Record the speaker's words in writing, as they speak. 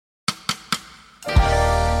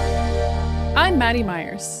I'm Maddie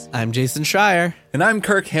Myers. I'm Jason Schreier. And I'm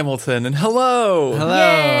Kirk Hamilton. And hello. Hello.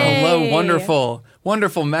 Yay. Hello, wonderful,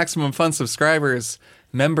 wonderful Maximum Fun subscribers,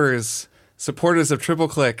 members, supporters of Triple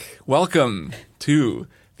Click. Welcome to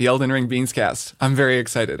the Elden Ring Beanscast. I'm very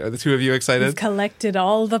excited. Are the two of you excited? You've collected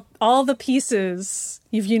all the pieces.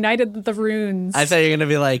 You've united the runes. I thought you were going to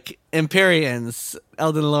be like, Empyreans,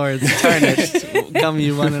 Elden Lords, Tarnished, come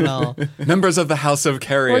you one and all. Members of the House of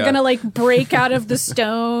Caria. We're going to break out of the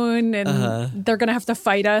stone and they're going to have to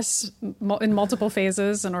fight us in multiple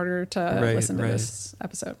phases in order to listen to this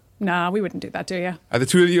episode. Nah, we wouldn't do that, do you? Are the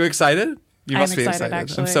two of you excited? You must be excited.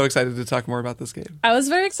 Actually. I'm so excited to talk more about this game. I was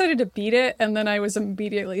very excited to beat it, and then I was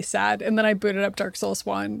immediately sad, and then I booted up Dark Souls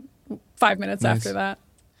 1 5 minutes after that.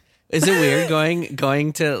 Is it weird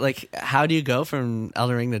going to, how do you go from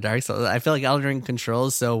Elden Ring to Dark Souls? I feel like Elden Ring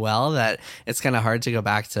controls so well that it's kind of hard to go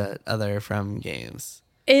back to other From games.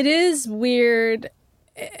 It is weird,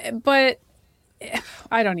 but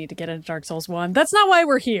I don't need to get into Dark Souls 1. That's not why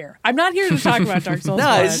we're here. I'm not here to talk about Dark Souls 1.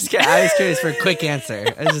 I was curious for a quick answer.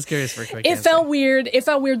 It felt weird.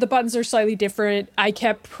 The buttons are slightly different. I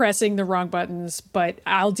kept pressing the wrong buttons, but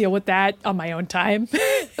I'll deal with that on my own time.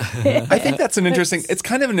 I think that's it's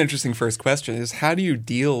kind of an interesting first question, is how do you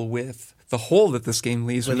deal with the hole that this game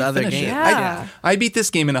leaves with when you other finish games? it? Yeah. I beat this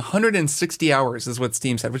game in 160 hours is what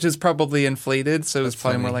Steam said, which is probably inflated, so it's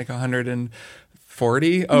probably more like 140.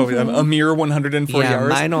 A mere 140 hours.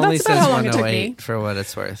 Mine only That's about says how long it took 108 me. for what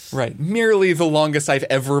it's worth. Right. Merely the longest I've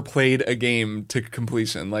ever played a game to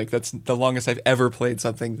completion. That's the longest I've ever played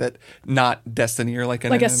something that not Destiny or like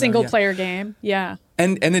a single player game. Yeah.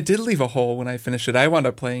 And it did leave a hole when I finished it. I wound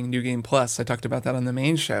up playing New Game Plus. I talked about that on the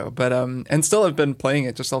main show. But and still have been playing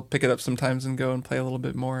it. Just I'll pick it up sometimes and go and play a little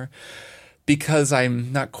bit more. Because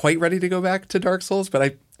I'm not quite ready to go back to Dark Souls, but I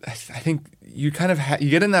think you kind of you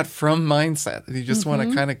get in that From mindset. You just want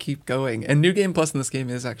to kind of keep going. And New Game Plus in this game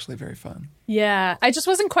is actually very fun. Yeah. I just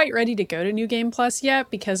wasn't quite ready to go to New Game Plus yet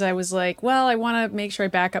because I was like, well, I want to make sure I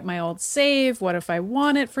back up my old save. What if I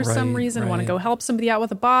want it for some reason? I want to go help somebody out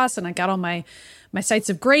with a boss, and I got all my sights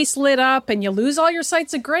of grace lit up, and you lose all your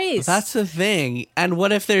sights of grace. That's the thing. And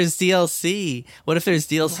what if there's DLC? What if there's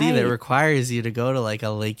DLC that requires you to go to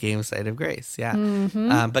a late game site of grace? Yeah.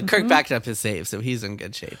 But Kirk backed up his save, so he's in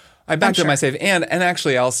good shape. I backed up my save, and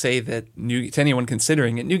actually I'll say that to anyone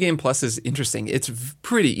considering it, New Game Plus is interesting. It's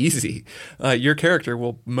pretty easy. Your character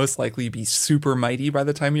will most likely be super mighty by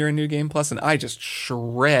the time you're in New Game Plus, and I just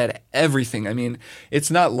shred everything. I mean, it's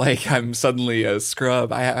not like I'm suddenly a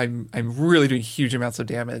scrub. I'm really doing huge amounts of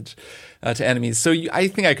damage to enemies. So I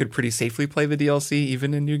think I could pretty safely play the DLC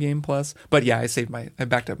even in New Game Plus. But yeah, I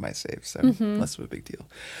backed up my save, so less of a big deal.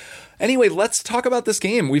 Anyway, let's talk about this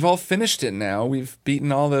game. We've all finished it now. We've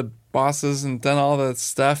beaten all the bosses and done all the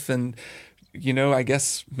stuff, and I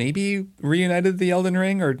guess maybe reunited the Elden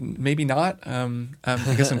Ring, or maybe not. I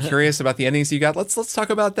guess I'm curious about the endings you got. Let's talk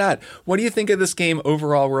about that. What do you think of this game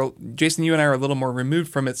overall? Jason, you and I are a little more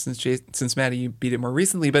removed from it since Maddie, you beat it more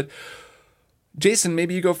recently, but Jason,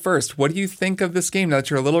 maybe you go first. What do you think of this game now that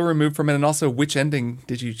you're a little removed from it? And also, which ending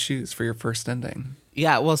did you choose for your first ending?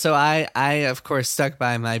 Yeah, well, so I of course stuck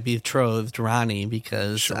by my betrothed Ronnie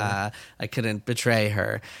because I couldn't betray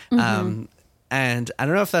her. And I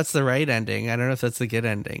don't know if that's the right ending. I don't know if that's the good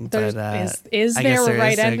ending. Is there a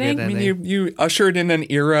right ending? I mean, you ushered in an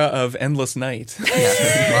era of Endless Night.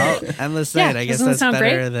 Well, Endless Night. I guess that's better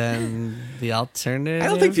great? Than the alternative. I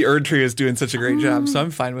don't think the Erd Tree is doing such a great job, so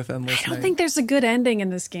I'm fine with Endless Night. I don't think there's a good ending in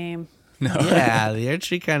this game. No. Yeah, the Erd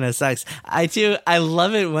Tree kind of sucks. I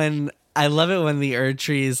love it when the Erd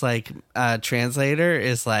Tree's translator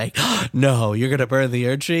is like, oh, no, you're gonna burn the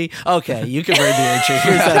Erd Tree? Okay, you can burn the Erd Tree.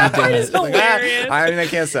 Here's how to do it. It's hilarious. I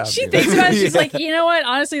can't stop. She thinks about it. She's like, you know what?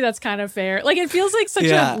 Honestly, that's kind of fair. It feels like such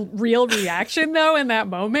a real reaction though in that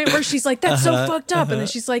moment where she's like, that's so fucked up, and then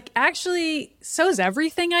she's like, actually, so's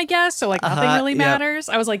everything, I guess. So nothing really matters.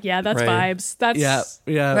 I was like, yeah, that's vibes. That's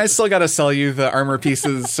yeah. And I still got to sell you the armor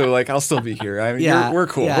pieces, so I'll still be here. I mean, we're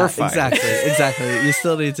cool. We're fine. Exactly. You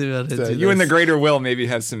still need to be able to do you this. and the greater will maybe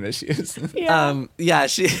have some issues.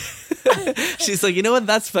 She's like, you know what?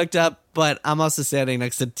 That's fucked up. But I'm also standing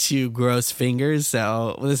next to two gross fingers,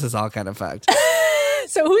 so this is all kind of fucked.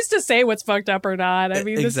 So who's to say what's fucked up or not? I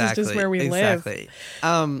mean, this is just where we live.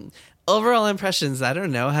 Overall impressions, I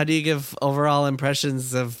don't know. How do you give overall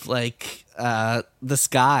impressions of the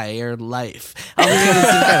sky or life?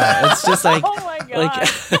 It's just oh my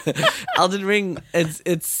Like Elden Ring,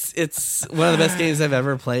 it's one of the best games I've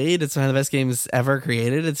ever played. It's one of the best games ever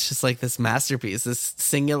created. It's just like this masterpiece, this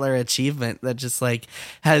singular achievement that just like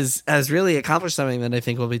has really accomplished something that I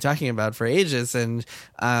think we'll be talking about for ages, and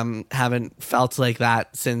haven't felt like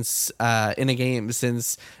that since in a game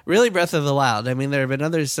since really Breath of the Wild. I mean, there have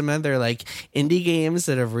been some other like indie games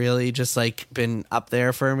that have really just like been up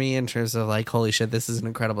there for me in terms of like, holy shit, this is an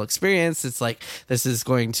incredible experience. It's like this is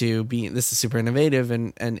super innovative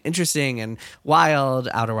and interesting and wild.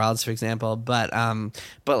 Outer Wilds, for example, but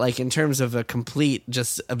like in terms of a complete,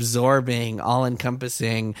 just absorbing,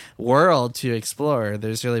 all-encompassing world to explore,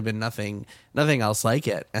 there's really been nothing else like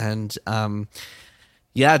it, and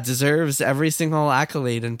yeah, it deserves every single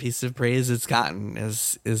accolade and piece of praise it's gotten.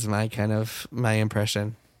 Is my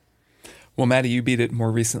impression. Well, Maddie, you beat it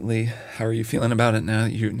more recently. How are you feeling about it now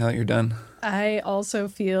that you're done? I also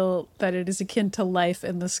feel that it is akin to life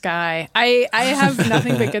in the sky. I have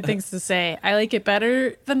nothing but good things to say. I like it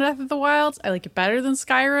better than Breath of the Wild. I like it better than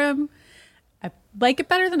Skyrim. I like it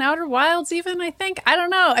better than Outer Wilds even, I think. I don't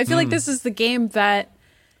know. I feel like this is the game that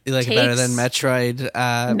you like it better than Metroid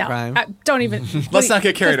Prime? No, don't even. Let's not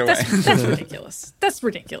get carried away. That's ridiculous. That's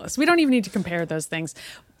ridiculous. We don't even need to compare those things.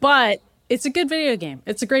 But it's a good video game.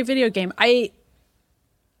 It's a great video game. I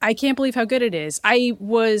can't believe how good it is. I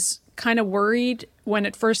was kind of worried when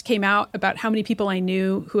it first came out about how many people I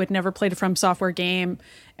knew who had never played a From Software game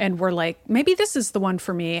and were like, maybe this is the one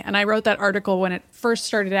for me. And I wrote that article when it first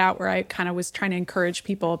started out where I kind of was trying to encourage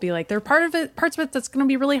people, be like, there are parts of it that's going to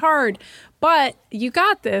be really hard, but you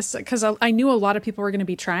got this, because I knew a lot of people were going to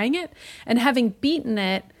be trying it. And having beaten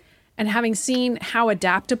it and having seen how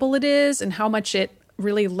adaptable it is and how much it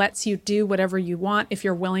really lets you do whatever you want if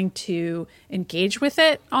you're willing to engage with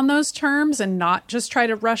it on those terms and not just try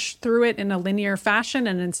to rush through it in a linear fashion,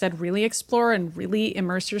 and instead really explore and really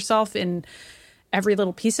immerse yourself in every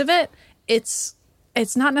little piece of it.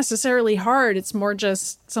 It's not necessarily hard. It's more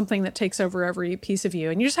just something that takes over every piece of you.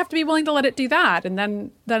 And you just have to be willing to let it do that. And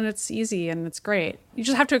then it's easy and it's great. You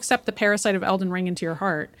just have to accept the parasite of Elden Ring into your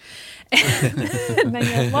heart. And then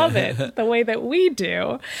you'll love it the way that we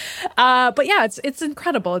do. But yeah, it's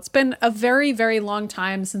incredible. It's been a very, very long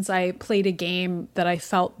time since I played a game that I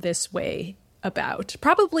felt this way about.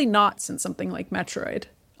 Probably not since something like Metroid,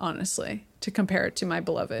 honestly, to compare it to my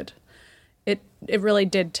beloved. It really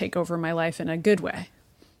did take over my life in a good way.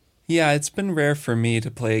 Yeah, it's been rare for me to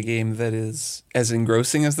play a game that is as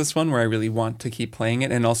engrossing as this one, where I really want to keep playing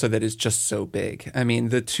it, and also that is just so big. I mean,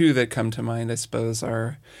 the two that come to mind, I suppose,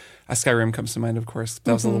 are Skyrim comes to mind, of course.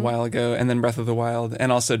 That was a little while ago. And then Breath of the Wild, and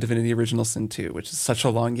also Divinity Original Sin 2, which is such a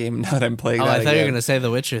long game now that I'm playing that I thought again. you were going to say The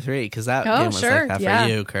Witcher 3, because that game was like that for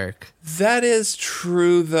you, Kirk. That is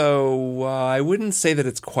true, though. I wouldn't say that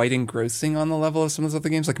it's quite engrossing on the level of some of those other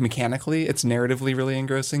games. Like, mechanically, it's narratively really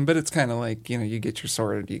engrossing, but it's kind of like, you get your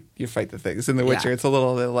sword, you fight the things. In The Witcher, it's a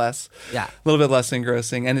little bit less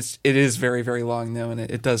engrossing, and it is very, very long, though, and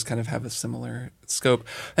it does kind of have a similar scope.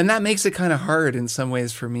 And that makes it kind of hard in some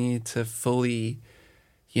ways for me to fully,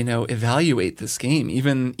 evaluate this game,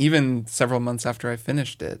 even several months after I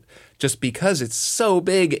finished it, just because it's so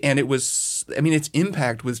big. And its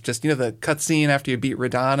impact was just, the cutscene after you beat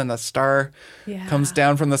Radon and the star comes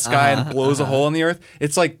down from the sky and blows a hole in the earth.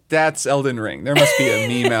 It's like, that's Elden Ring. There must be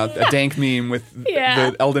a a dank meme with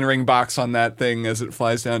the Elden Ring box on that thing as it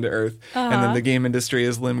flies down to earth. And then the game industry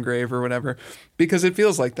is Limgrave or whatever, because it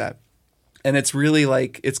feels like that. And it's really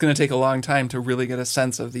like, it's going to take a long time to really get a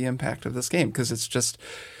sense of the impact of this game, because it's just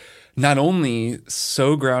not only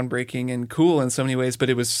so groundbreaking and cool in so many ways, but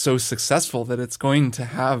it was so successful that it's going to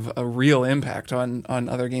have a real impact on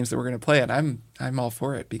other games that we're going to play. And I'm all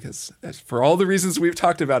for it, because for all the reasons we've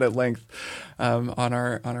talked about at length on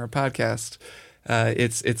our podcast,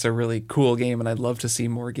 it's a really cool game, and I'd love to see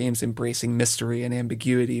more games embracing mystery and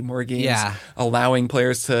ambiguity, more games allowing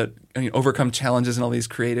players to overcome challenges in all these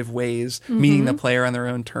creative ways, meeting the player on their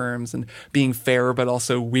own terms, and being fair but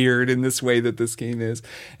also weird in this way that this game is,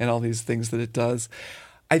 and all these things that it does.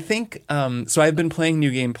 I think, so I've been playing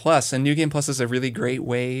New Game Plus, and New Game Plus is a really great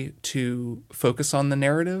way to focus on the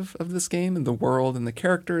narrative of this game and the world and the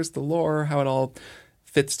characters, the lore, how it all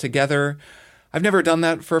fits together. I've never done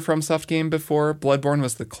that for a FromSoft game before. Bloodborne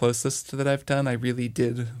was the closest that I've done. I really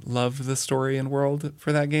did love the story and world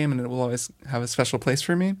for that game, and it will always have a special place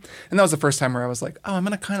for me. And that was the first time where I was like, oh, I'm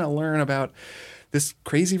going to kind of learn about this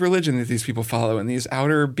crazy religion that these people follow and these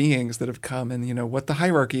outer beings that have come, and, what the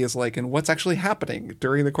hierarchy is like and what's actually happening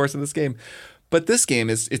during the course of this game. But this game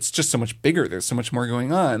it's just so much bigger. There's so much more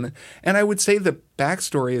going on. And I would say the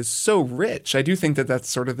backstory is so rich. I do think that that's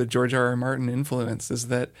sort of the George R.R. Martin influence, is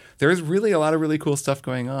that there is really a lot of really cool stuff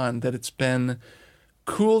going on, that it's been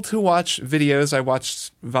cool to watch videos. I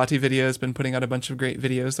watched Vati Video's been putting out a bunch of great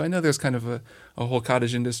videos. So I know there's kind of a whole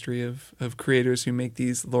cottage industry of creators who make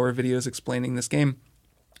these lore videos explaining this game.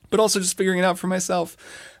 But also just figuring it out for myself.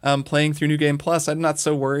 Playing through New Game Plus, I'm not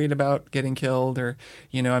so worried about getting killed or,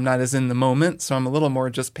 I'm not as in the moment. So I'm a little more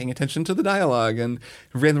just paying attention to the dialogue and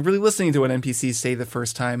really listening to what NPCs say the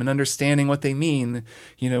first time and understanding what they mean,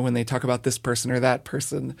 when they talk about this person or that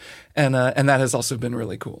person. And that has also been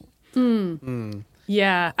really cool.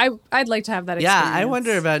 Yeah, I'd like to have that experience. Yeah, I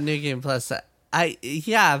wonder about New Game Plus.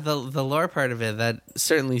 The lore part of it, that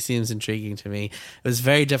certainly seems intriguing to me. It was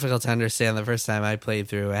very difficult to understand the first time I played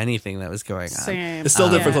through anything that was going on. Same. It's still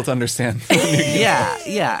difficult to understand. Watching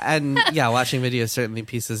videos certainly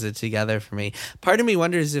pieces it together for me. Part of me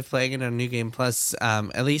wonders if playing it on New Game Plus,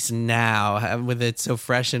 at least now, with it so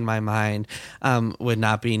fresh in my mind, would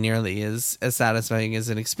not be nearly as satisfying as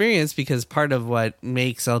an experience, because part of what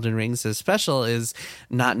makes Elden Ring so special is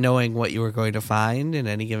not knowing what you were going to find in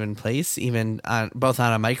any given place, even both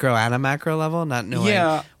on a micro and a macro level, not knowing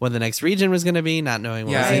what the next region was going to be, not knowing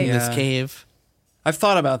what was in this cave. I've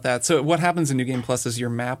thought about that. So what happens in New Game Plus is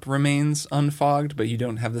your map remains unfogged, but you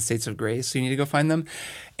don't have the states of grace, so you need to go find them.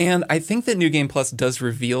 And I think that New Game Plus does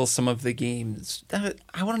reveal some of the game's, I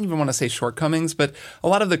don't even want to say shortcomings, but a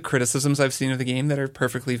lot of the criticisms I've seen of the game that are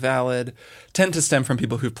perfectly valid tend to stem from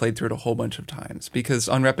people who've played through it a whole bunch of times. Because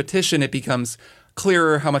on repetition, it becomes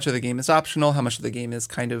clearer how much of the game is optional, how much of the game is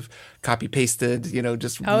kind of copy-pasted,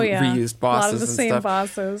 just reused bosses and stuff. A lot of the same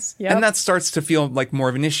bosses. Yep. And that starts to feel like more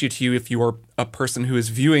of an issue to you if you're a person who is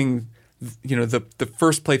viewing, the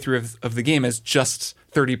first playthrough of the game as just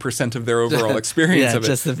 30% of their overall experience of it.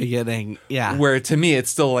 Just the beginning. Yeah. Where to me, it's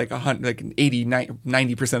still like 80,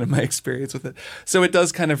 90% of my experience with it. So it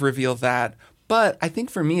does kind of reveal that. But I think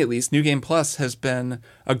for me, at least, New Game Plus has been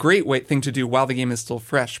a great thing to do while the game is still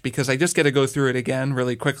fresh, because I just get to go through it again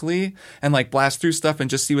really quickly and blast through stuff and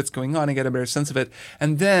just see what's going on and get a better sense of it.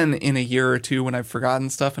 And then in a year or two, when I've forgotten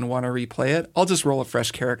stuff and want to replay it, I'll just roll a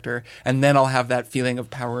fresh character, and then I'll have that feeling of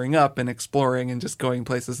powering up and exploring and just going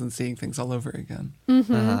places and seeing things all over again.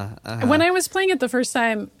 Mm-hmm. When I was playing it the first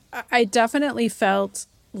time, I definitely felt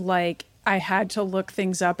like I had to look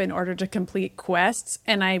things up in order to complete quests.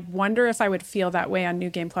 And I wonder if I would feel that way on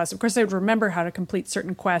New Game Plus. Of course, I would remember how to complete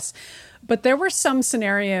certain quests. But there were some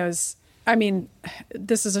scenarios, I mean,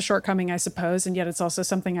 this is a shortcoming, I suppose, and yet it's also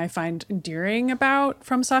something I find endearing about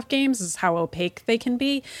FromSoft games, is how opaque they can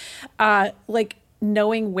be.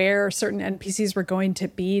 Knowing where certain NPCs were going to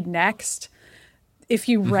be next. If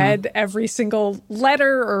you read every single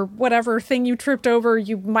letter or whatever thing you tripped over,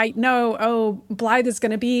 you might know, Blythe is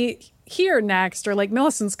going to be here next, or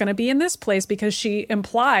Millicent's going to be in this place because she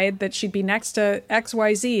implied that she'd be next to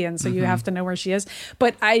XYZ, and so you have to know where she is.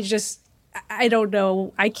 But I don't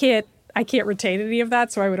know. I can't retain any of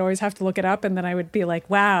that, so I would always have to look it up, and then I would be like,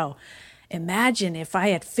 wow, imagine if I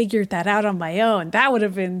had figured that out on my own. That would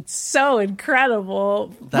have been so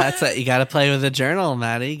incredible. That's it. You got to play with a journal,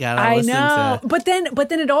 Maddie. You got to listen to. But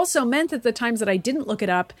then it also meant that the times that I didn't look it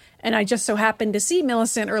up, and I just so happened to see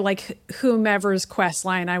Millicent or whomever's quest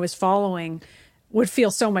line I was following, would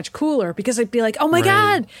feel so much cooler, because I'd be like, oh my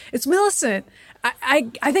God, it's Millicent.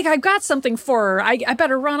 I think I've got something for her. I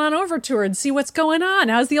better run on over to her and see what's going on.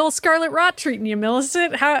 How's the old Scarlet Rot treating you,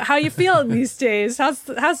 Millicent? How you feeling these days? How's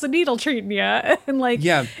the needle treating you? And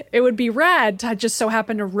it would be rad to just so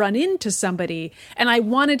happen to run into somebody. And I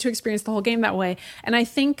wanted to experience the whole game that way. And I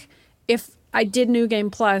think if I did New Game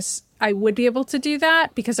Plus, I would be able to do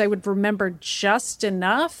that, because I would remember just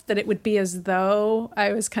enough that it would be as though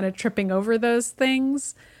I was kind of tripping over those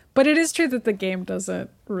things. But it is true that the game doesn't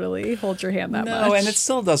really hold your hand that much. No, and it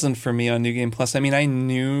still doesn't for me on New Game Plus. I mean, I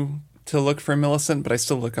knew to look for Millicent, but I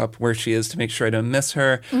still look up where she is to make sure I don't miss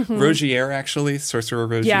her. Rogier, actually, Sorcerer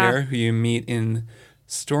Rogier, who you meet in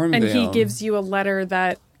Stormvale. And he gives you a letter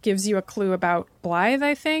that gives you a clue about Blythe,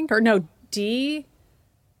 I think. Or no, D?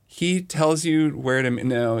 He tells you where to...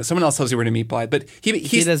 No, someone else tells you where to meet Blythe. But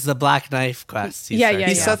he does the Black Knife quest.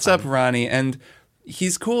 He sets up Ronnie, and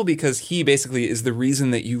he's cool because he basically is the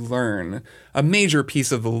reason that you learn a major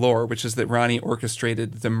piece of the lore, which is that Ronnie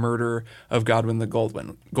orchestrated the murder of Godwin the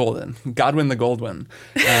Godwin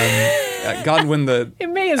the... It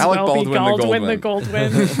may as Alec well Baldwin be Godwin the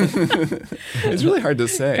Goldwin. It's really hard to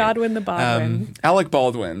say. Godwin the Bodwin. Alec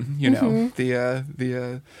Baldwin,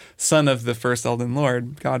 the son of the first Elden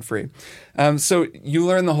Lord, Godfrey. So you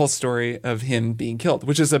learn the whole story of him being killed,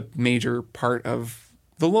 which is a major part of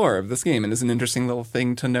the lore of this game and is an interesting little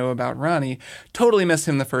thing to know about Ronnie. Totally missed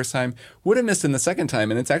him the first time, would have missed him the second time,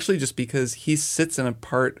 and it's actually just because he sits in a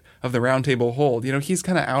part of the round table hold. You know, he's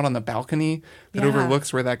kind of out on the balcony that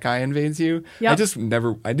overlooks where that guy invades you. Yep.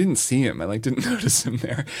 I didn't see him. I didn't notice him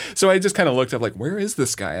there. So I just kind of looked up where is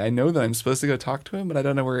this guy? I know that I'm supposed to go talk to him, but I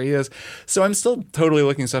don't know where he is. So I'm still totally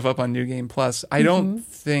looking stuff up on New Game Plus. I don't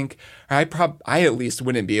think I at least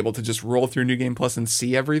wouldn't be able to just roll through New Game Plus and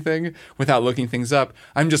see everything without looking things up.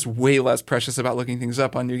 I'm just way less precious about looking things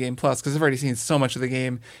up on New Game Plus because I've already seen so much of the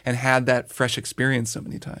game and had that fresh experience so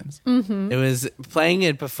many times. It was playing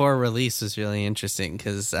it before release was really interesting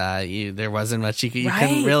because there wasn't much you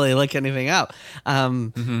couldn't really look anything up.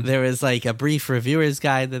 There was a brief reviewer's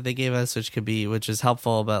guide that they gave us, which was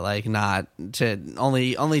helpful, but not to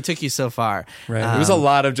only took you so far. Right. It was a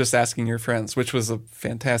lot of just asking your friends, which was a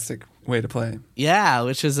fantastic way to play. Yeah,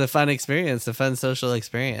 which was a fun experience, a fun social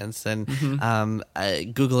experience. And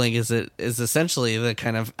Googling is essentially the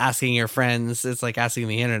kind of asking your friends. It's like asking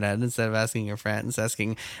the internet instead of asking your friends,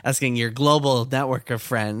 asking your global network of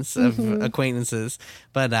friends, of acquaintances.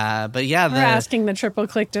 But yeah, or asking the Triple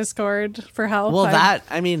Click Discord for help. Well,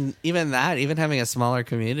 even having a smaller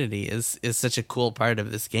community is such a cool part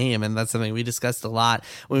of this game, and that's something we discussed a lot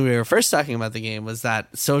when we were first talking about the game. Was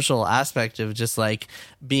that social aspect of just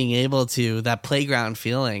being able to that playground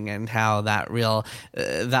feeling, and how that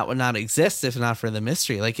would not exist if not for the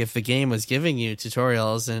mystery. If the game was giving you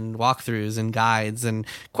tutorials and walkthroughs and guides and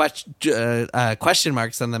question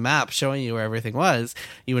marks on the map showing you where everything was,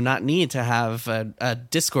 you would not need to have a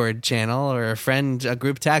Discord channel or a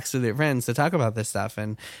group text with your friends to talk about this stuff.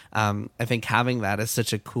 And I think having that is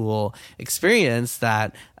such a cool experience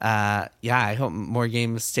that I hope more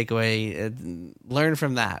games learn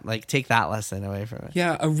from that, take that lesson away from it.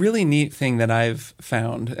 Yeah, a really neat thing that I've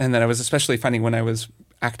found, and that I was especially finding when I was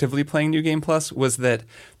actively playing New Game Plus, was that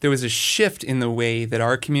there was a shift in the way that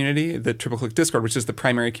our community, the Triple Click Discord, which is the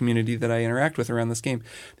primary community that I interact with around this game,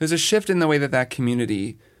 there's a shift in the way that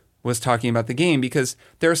community was talking about the game, because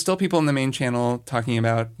there are still people in the main channel talking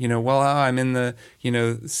about, I'm in the,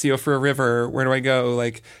 Seal for a River, where do I go?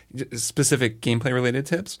 Specific gameplay related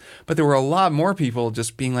tips. But there were a lot more people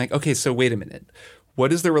just being okay, so wait a minute.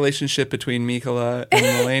 What is the relationship between Mikola and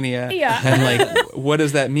Melania? And what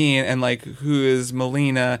does that mean? And who is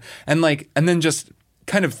Melina? And then just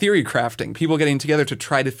kind of theory crafting, people getting together to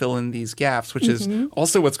try to fill in these gaps, which is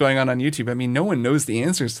also what's going on YouTube. I mean, no one knows the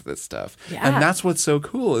answers to this stuff. Yeah. And that's what's so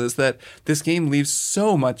cool, is that this game leaves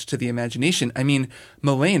so much to the imagination. I mean,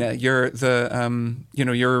 Melina, you're the,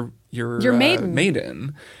 your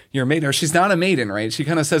maiden. You're a maiden. Or she's not a maiden, right? She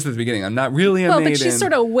kind of says at the beginning, I'm not really a maiden. Well, but she's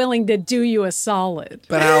sort of willing to do you a solid.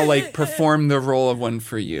 But I'll perform the role of one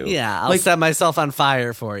for you. Yeah, I'll set myself on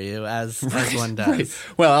fire for you, as one does.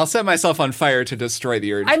 Right. Well, I'll set myself on fire to destroy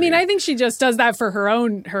the Erd Tree. I mean, I think she just does that for her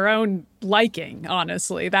own liking,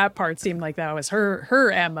 honestly. That part seemed like that was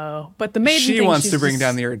her MO. But the maiden she wants to bring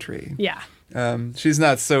down the Erd Tree. Yeah. She's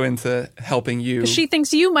not so into helping you. She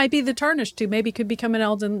thinks you might be the tarnished who maybe could become an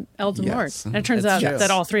Elden Lord. And it turns out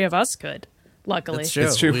that all three of us could. Luckily,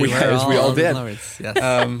 it's true. We all did. Yes.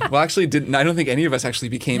 Well, actually, I don't think any of us actually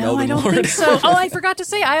became Elden Lord. I don't think so. Oh, I forgot to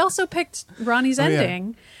say, I also picked Ronnie's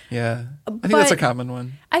ending. Yeah. I think that's a common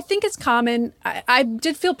one. I think it's common. I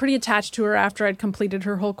did feel pretty attached to her after I'd completed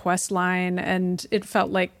her whole quest line, and it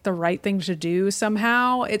felt like the right thing to do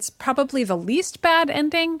somehow. It's probably the least bad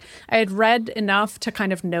ending. I had read enough to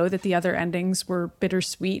kind of know that the other endings were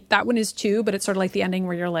bittersweet. That one is too, but it's sort of like the ending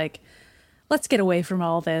where you're like, let's get away from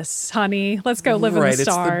all this, honey. Let's go live in the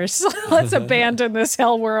stars. Let's abandon this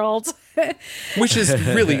hell world. Which is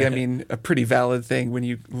really, a pretty valid thing when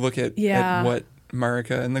you look at what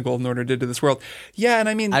Marika and the Golden Order did to this world. Yeah, and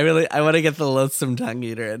I want to get the loathsome tongue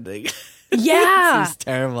eater ending. Yeah. It's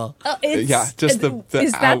terrible. Just the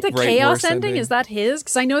is that the chaos ending? Is that his?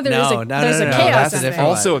 Because I know there's a chaos ending.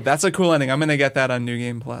 Also, that's a cool ending. I'm going to get that on New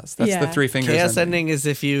Game Plus. That's the three fingers chaos ending is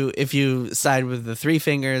if you side with the three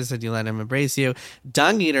fingers and you let him embrace you.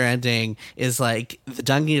 Dung Eater ending is the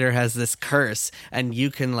Dung Eater has this curse, and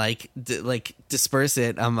you can disperse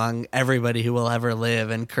it among everybody who will ever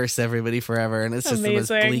live and curse everybody forever, and it's just the most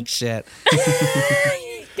bleak shit.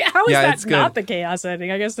 How is that not the chaos ending?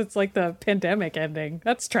 I guess it's the pandemic ending.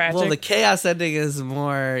 That's tragic. Well, the chaos ending is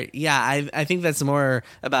more, I think that's more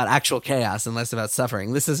about actual chaos and less about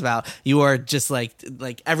suffering. This is about you are just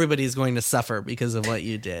everybody's going to suffer because of what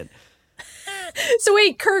you did. So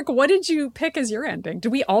wait, Kirk, what did you pick as your ending?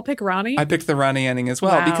 Did we all pick Ronnie? I picked the Ronnie ending as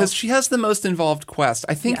well because she has the most involved quest.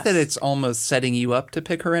 I think that it's almost setting you up to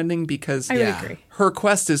pick her ending because I would agree. Her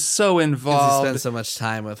quest is so involved. You spend so much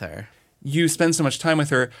time with her. you spend so much time with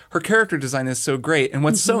her. Her character design is so great. And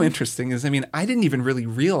what's so interesting is, I mean, I didn't even really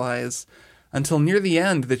realize until near the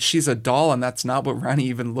end that she's a doll, and that's not what Rani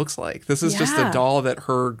even looks like. This is just a doll that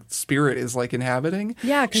her spirit is like inhabiting.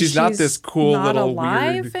 Yeah, she's not this cool not little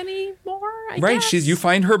alive weird anymore. I right, guess. you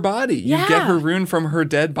find her body. You get her rune from her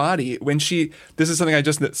dead body. This is something I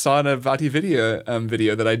just saw in a Vati video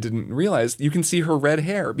that I didn't realize. You can see her red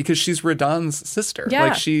hair because she's Radahn's sister. Yeah.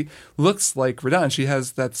 Like she looks like Radahn. She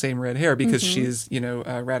has that same red hair because she's,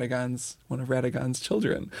 Radagon's one of Radagon's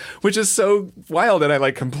children, which is so wild that I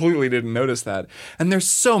like completely didn't notice that. And there's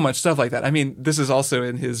so much stuff like that. I mean, this is also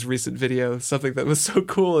in his recent video. Something that was so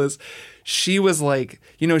cool is she was like,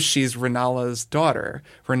 she's Renala's daughter.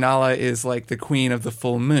 Renala is like the queen of the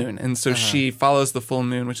full moon. And so she follows the full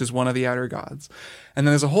moon, which is one of the outer gods. And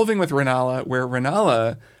then there's a whole thing with Renala where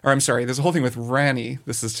there's a whole thing with Rani.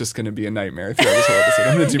 This is just going to be a nightmare throughout this whole episode.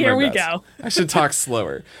 I'm going to do Here my we best. go. I should talk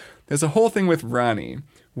slower. There's a whole thing with Rani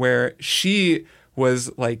where she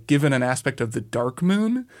was like given an aspect of the dark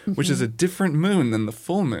moon, which is a different moon than the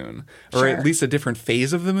full moon, or at least a different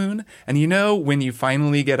phase of the moon. And when you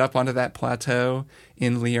finally get up onto that plateau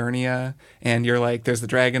in Liurnia and you're like, there's the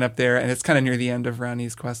dragon up there, and it's kind of near the end of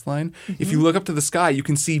Rani's quest line. If you look up to the sky, you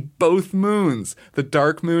can see both moons, the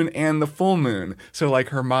dark moon and the full moon. So like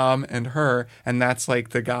her mom and her, and that's like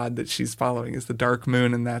the god that she's following is the dark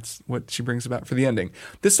moon, and that's what she brings about for the ending.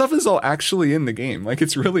 This stuff is all actually in the game. Like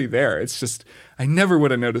it's really there. It's just, I never would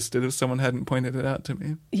have noticed it if someone hadn't pointed it out to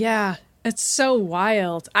me. Yeah, it's so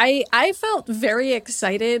wild. I felt very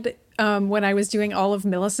excited when I was doing all of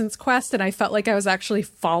Millicent's quest, and I felt like I was actually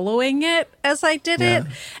following it as I did it.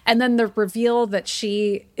 And then the reveal that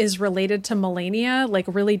she is related to Melania like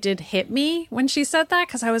really did hit me when she said that,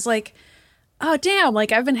 because I was like, oh damn,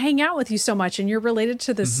 like I've been hanging out with you so much and you're related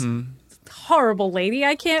to this horrible lady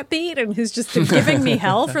I can't beat and who's just been giving me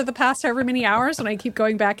hell for the past however many hours, and I keep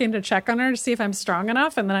going back in to check on her to see if I'm strong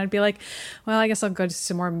enough, and then I'd be like, well, I guess I'll go do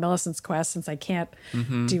some more Millicent's quest since I can't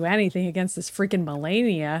do anything against this freaking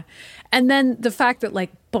Melania. And then the fact that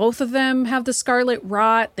like both of them have the scarlet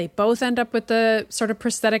rot, they both end up with the sort of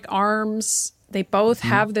prosthetic arms, they both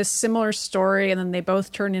have this similar story, and then they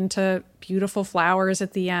both turn into beautiful flowers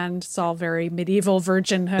at the end. It's all very medieval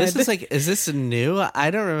virginhood. This is like, is this new?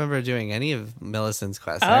 I don't remember doing any of Millicent's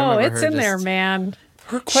quests. Oh, it's in there, man.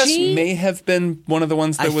 Her quest may have been one of the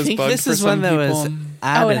ones that was bugged for some people. This is one that was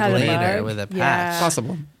added later bug? with a patch. Yeah.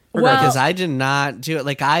 Possible. Because I did not do it.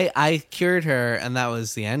 Like I cured her, and that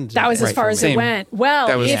was the end. That was as far as it went. Well,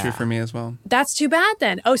 that was true for me as well. That's too bad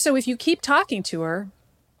then. Oh, so if you keep talking to her,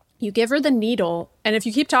 you give her the needle, and if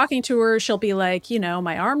you keep talking to her, she'll be like,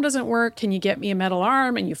 my arm doesn't work. Can you get me a metal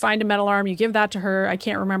arm? And you find a metal arm, you give that to her. I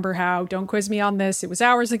can't remember how. Don't quiz me on this. It was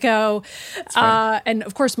hours ago. And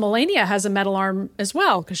of course, Melania has a metal arm as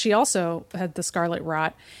well, because she also had the scarlet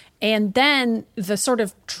rot. And then the sort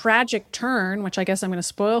of tragic turn, which I guess I'm going to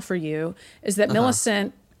spoil for you, is that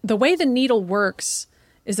Millicent, the way the needle works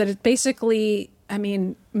is that it basically,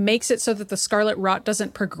 makes it so that the scarlet rot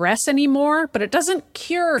doesn't progress anymore, but it doesn't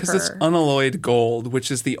cure her. Because it's unalloyed gold,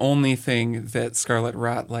 which is the only thing that scarlet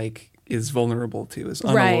rot is vulnerable to, is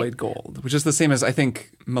unalloyed gold, which is the same as I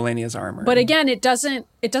think Melania's armor. But again, it doesn't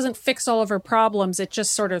fix all of her problems. It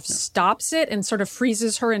just sort of stops it and sort of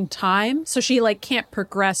freezes her in time, so she can't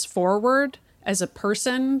progress forward as a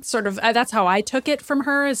person. Sort of that's how I took it from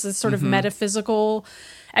her, as this sort of metaphysical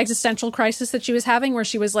existential crisis that she was having, where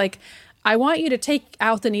she was like, I want you to take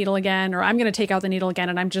out the needle again, or I'm going to take out the needle again,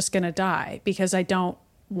 and I'm just going to die because I don't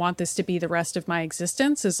want this to be the rest of my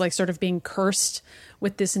existence, is like sort of being cursed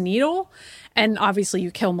with this needle. And obviously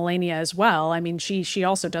you kill Melania as well. She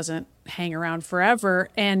also doesn't hang around forever.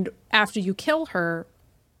 And after you kill her,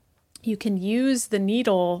 you can use the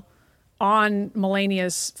needle on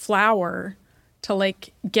Melania's flower to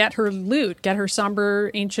get her loot, get her somber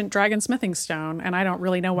ancient dragon smithing stone. And I don't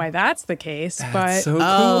really know why that's the case. That's so cool.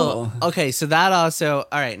 Oh, okay. So that also,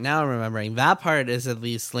 all right, now I'm remembering that part is at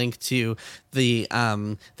least linked to the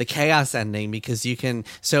chaos ending, because you can,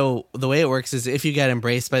 so the way it works is if you get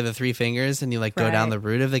embraced by the three fingers and you go down the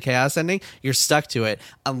route of the chaos ending, you're stuck to it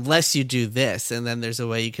unless you do this, and then there's a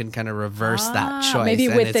way you can kind of reverse that choice. Maybe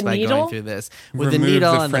with it's the by needle? going through this with the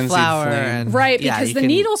needle and the flower and because the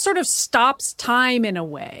needle sort of stops time in a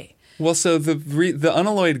way. Well, so the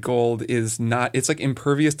unalloyed gold is not, it's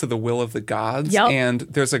impervious to the will of the gods. Yep. And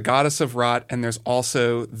there's a goddess of rot, and there's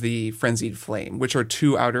also the frenzied flame, which are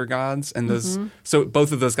two outer gods. And those, so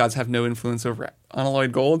both of those gods have no influence over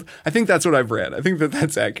unalloyed gold. I think that's what I've read. I think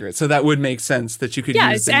that's accurate. So that would make sense that you could use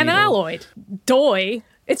it's the needle. unalloyed. Doi.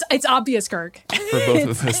 It's obvious, Kirk. For both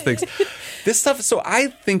of those things. This stuff, so I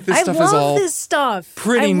think this stuff is all this stuff.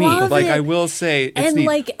 pretty neat. Like, I will say, it's and neat.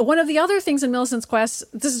 like one of the other things in Millicent's quest,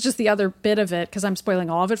 this is just the other bit of it because I'm spoiling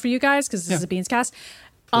all of it for you guys because this is a Beanscast.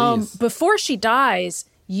 Before she dies,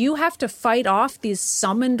 you have to fight off these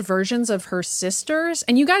summoned versions of her sisters.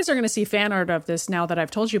 And you guys are going to see fan art of this now that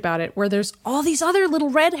I've told you about it, where there's all these other little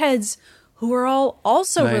redheads who are all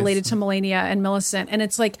also related to Melania and Millicent. And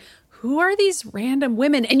it's like, who are these random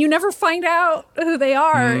women? And you never find out who they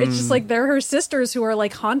are. It's just like they're her sisters who are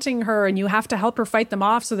like haunting her and you have to help her fight them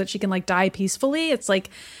off so that she can like die peacefully. It's like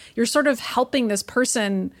you're sort of helping this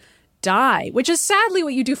person die, which is sadly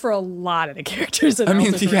what you do for a lot of the characters in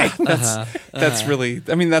Elden Ring. That's really,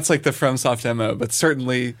 I mean, that's like the FromSoft MO, but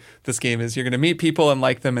certainly this game is you're going to meet people and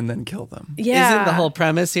like them and then kill them. Yeah. Isn't the whole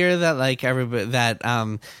premise here that like everybody that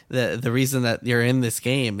the reason that you're in this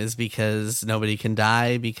game is because nobody can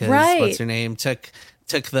die because what's her name took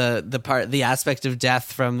the aspect of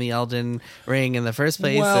death from the Elden Ring in the first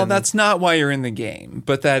place. Well, that's not why you're in the game,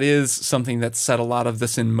 but that is something that set a lot of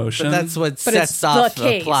this in motion. But that's what sets off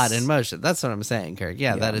the plot in motion. That's what I'm saying, Kirk.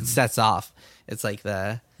 Yeah, that it sets off. It's like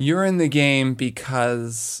you're in the game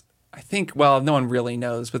because I think, well, no one really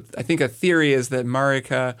knows, but I think a theory is that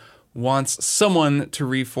Marika wants someone to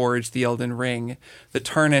reforge the Elden Ring. The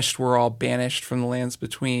Tarnished were all banished from the lands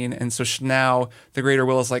between, and so now the Greater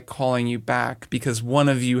Will is like calling you back because one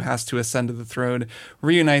of you has to ascend to the throne,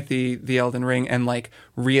 reunite the Elden Ring, and like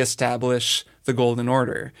reestablish the Golden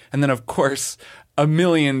Order. And then, of course, a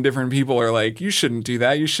million different people are like, you shouldn't do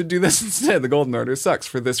that. You should do this instead. The Golden Order sucks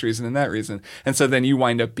for this reason and that reason. And so then you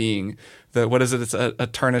wind up being what is it? It's a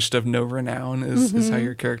Tarnished of no renown is how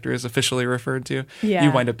your character is officially referred to. Yeah.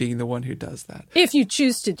 You wind up being the one who does that. If you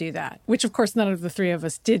choose to do that, which of course none of the three of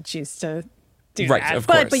us did choose to do right, that. Of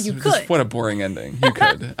course. But you could. What a boring ending. You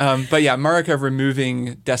could. But yeah, Marika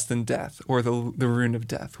removing Destined Death or the Rune of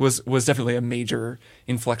Death was definitely a major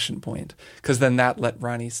inflection point because then that let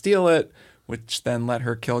Ranni steal it, which then let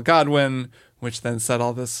her kill Godwyn, which then set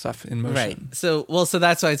all this stuff in motion. Right. So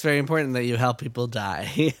that's why it's very important that you help people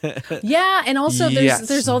die. Yeah, and also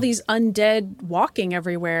there's all these undead walking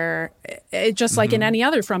everywhere, just like in any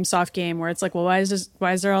other FromSoft game where it's like, well, why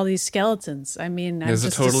is there all these skeletons? I mean, there's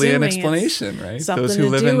just totally an explanation, right? Something Those who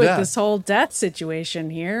live to do in with death. this whole death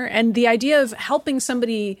situation here, and the idea of helping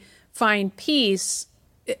somebody find peace.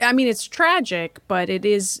 I mean, it's tragic, but it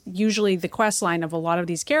is usually the quest line of a lot of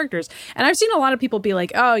these characters. And I've seen a lot of people be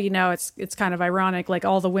like, oh, it's kind of ironic. Like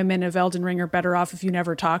all the women of Elden Ring are better off if you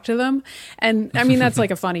never talk to them. And I mean, that's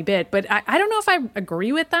like a funny bit, but I don't know if I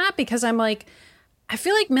agree with that because I'm like, I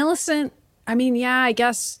feel like Millicent, I mean, yeah, I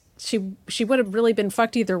guess she would have really been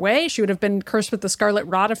fucked either way. She would have been cursed with the Scarlet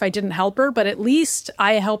Rot if I didn't help her, but at least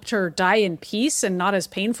I helped her die in peace and not as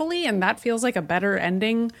painfully. And that feels like a better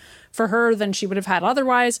ending for her than she would have had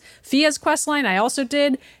otherwise. Fia's questline, I also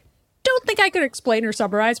did. Don't think I could explain or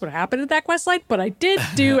summarize what happened in that questline, but I did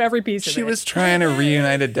do every piece of it. She was trying to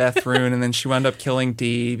reunite a death rune, and then she wound up killing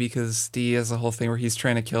Dee because Dee has a whole thing where he's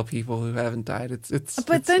trying to kill people who haven't died.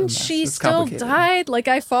 But then she still died. Like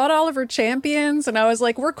I fought all of her champions, and I was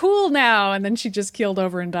like, "We're cool now." And then she just keeled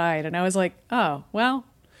over and died, and I was like, "Oh well."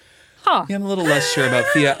 Huh. Yeah, I'm a little less sure about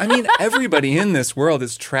Fia. I mean, everybody in this world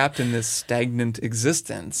is trapped in this stagnant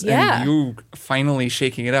existence. Yeah. And you finally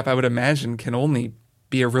shaking it up, I would imagine, can only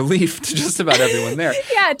be a relief to just about everyone there.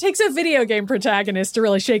 Yeah, it takes a video game protagonist to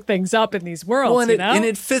really shake things up in these worlds, and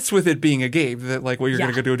it fits with it being a game that like what you're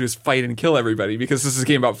going to go do is fight and kill everybody because this is a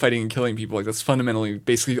game about fighting and killing people. Like that's fundamentally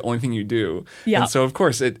basically the only thing you do. Yeah. And so of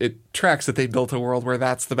course it tracks that they built a world where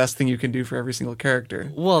that's the best thing you can do for every single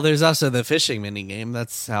character. Well, there's also the fishing mini game.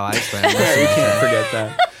 That's how I spend it. You can't forget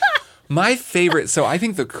that. My favorite, so I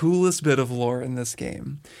think the coolest bit of lore in this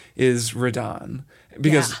game is Radahn.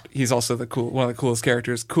 Because he's also one of the coolest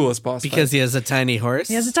characters, coolest boss Because fight. he has a tiny horse?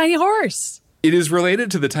 He has a tiny horse. It is related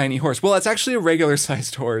to the tiny horse. Well, it's actually a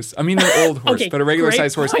regular-sized horse. I mean, an old horse, but a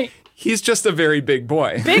regular-sized horse. He's just a very big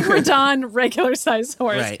boy. Big Radahn, regular-sized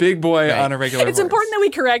horse. Right. Big boy on a regular horse. It's important that we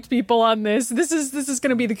correct people on this. This is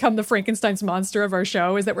going to become the Frankenstein's monster of our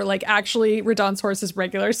show, is that we're like, actually, Radahn's horse is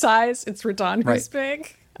regular size. It's Radahn who's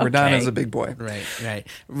big. Radahn is a big boy. Right.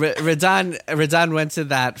 Radahn went to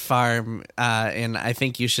that farm in I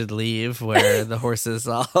Think You Should Leave where the horses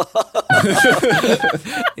all...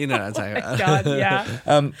 You know what I'm talking about.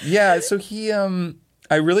 God, yeah. So he...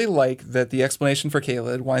 I really like that the explanation for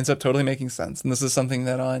Caelid winds up totally making sense. And this is something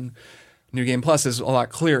that on New Game Plus is a lot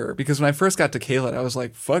clearer, because when I first got to Caelid, I was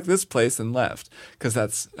like, fuck this place, and left, because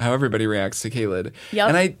that's how everybody reacts to Caelid. Yep.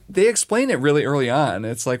 And they explain it really early on.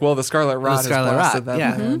 It's like, well, the Scarlet Rot has blasted that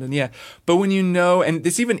land. And but when you know, and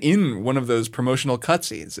it's even in one of those promotional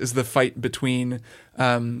cutscenes, is the fight between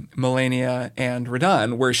Melania and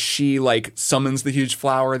Radahn, where she like summons the huge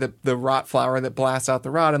flower, the rot flower that blasts out the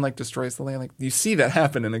rot and like destroys the land. Like you see that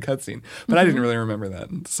happen in a cutscene, but I didn't really remember that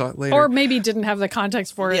and saw it later. Or maybe didn't have the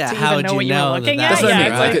context for it to even know what you were looking at. That's what I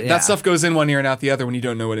mean. Right? Like, that stuff goes in one ear and out the other when you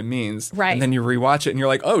don't know what it means. Right. And then you rewatch it and you're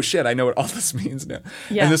like, oh shit, I know what all this means now.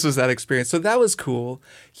 Yeah. And this was that experience. So that was cool.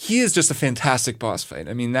 He is just a fantastic boss fight.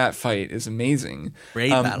 I mean, that fight is amazing. Great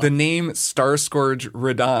battle. The name Starscourge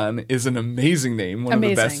Radahn is an amazing name. One of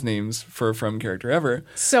the best names for a From character ever.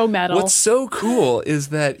 So metal. What's so cool is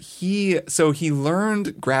that he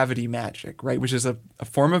learned gravity magic, right? Which is a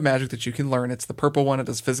form of magic that you can learn. It's the purple one. It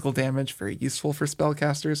does physical damage. Very useful for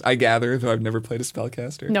spellcasters, I gather, though I've never played a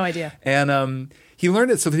spellcaster. No idea. And he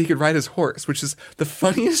learned it so that he could ride his horse, which is the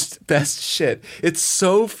funniest, best shit. It's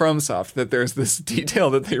so FromSoft that there's this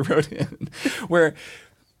detail that they wrote in where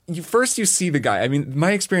you see the guy. I mean,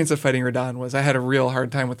 my experience of fighting Radahn was I had a real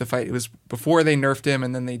hard time with the fight. It was before they nerfed him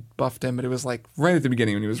and then they buffed him, but it was like right at the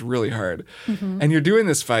beginning when he was really hard. Mm-hmm. And you're doing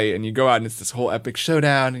this fight and you go out and it's this whole epic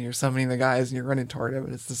showdown and you're summoning the guys and you're running toward him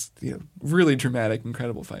and it's this really dramatic,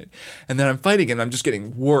 incredible fight. And then I'm fighting and I'm just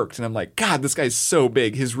getting worked and I'm like, God, this guy's so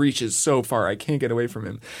big. His reach is so far. I can't get away from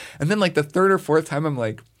him. And then like the third or fourth time I'm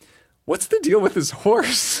like, what's the deal with his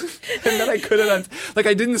horse? And then I couldn't,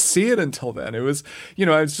 I didn't see it until then. It was,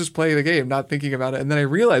 I was just playing the game, not thinking about it. And then I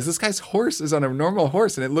realized this guy's horse is on a normal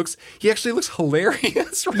horse and he actually looks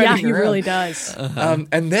hilarious riding around. He really does. Uh-huh.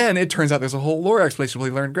 And then it turns out there's a whole lore explanation where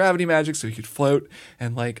he learned gravity magic so he could float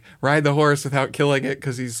and ride the horse without killing it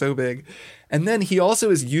because he's so big. And then he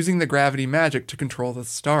also is using the gravity magic to control the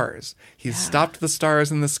stars. He's stopped the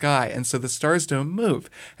stars in the sky, and so the stars don't move.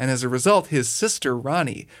 And as a result, his sister,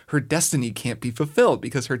 Ronnie, her destiny can't be fulfilled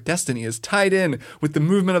because her destiny is tied in with the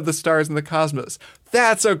movement of the stars in the cosmos.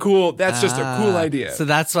 That's just a cool idea. So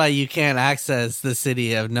that's why you can't access the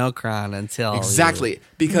city of Nokron until... Exactly.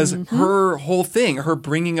 Because her whole thing, her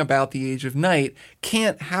bringing about the Age of Night,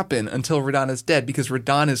 can't happen until Radahn is dead because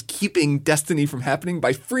Radahn is keeping destiny from happening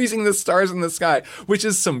by freezing the stars in the sky, which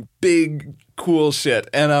is some big, cool shit.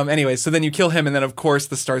 And anyway, so then you kill him and then, of course,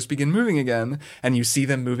 the stars begin moving again and you see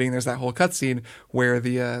them moving. There's that whole cutscene where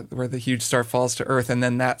the huge star falls to Earth and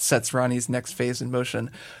then that sets Ronnie's next phase in motion.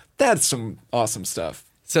 That's some awesome stuff.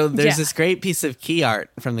 So there's this great piece of key art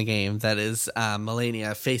from the game that is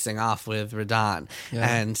Melania facing off with Radahn. Yeah.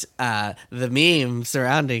 And the meme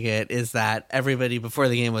surrounding it is that everybody before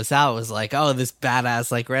the game was out was like, oh, this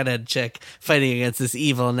badass redhead chick fighting against this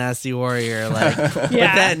evil nasty warrior. But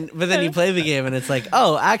then you play the game and it's like,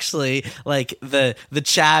 oh, actually the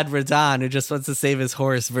Chad Radahn who just wants to save his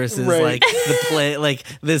horse versus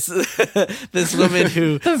this woman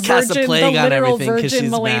who casts a plague on everything because she's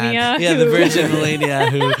Melania mad. Yeah, the Virgin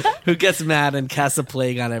Melania who gets mad and casts a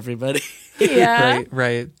plague on everybody. Yeah.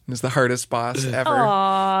 Right. It's the hardest boss ever.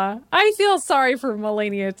 Aww. I feel sorry for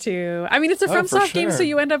Melania too. I mean, it's a FromSoft game, so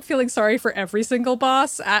you end up feeling sorry for every single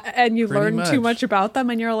boss, and you learn too much about them,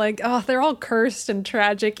 and you're like, oh, they're all cursed and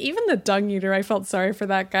tragic. Even the Dung Eater, I felt sorry for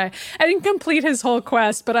that guy. I didn't complete his whole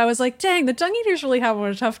quest, but I was like, dang, the Dung Eater's really having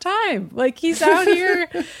a tough time. He's out here,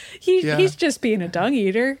 he's just being a Dung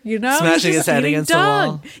Eater, smashing his head against the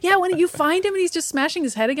wall. Yeah, when you find him and he's just smashing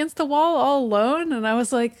his head against the wall all alone, and I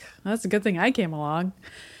was like, that's a good thing I came along.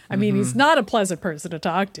 I mean, he's not a pleasant person to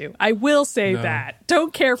talk to. I will say that.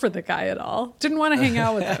 Don't care for the guy at all. Didn't want to hang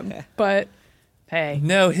out with him. But hey.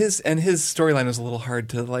 No, his storyline was a little hard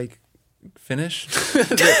to finish.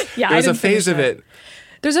 Yeah, there's a phase of it.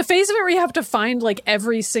 There's a phase of it where you have to find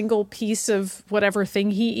every single piece of whatever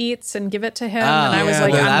thing he eats and give it to him. And I was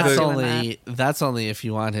like, that's only if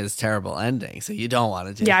you want his terrible ending. So you don't want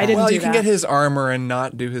to do that. Yeah, I didn't do that. Well, you can get his armor and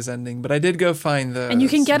not do his ending, but I did go find the... And you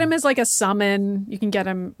can get him as a summon. You can get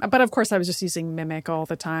him... But of course, I was just using Mimic all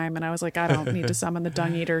the time. And I was like, I don't need to summon the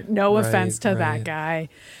Dung Eater. No offense to that guy.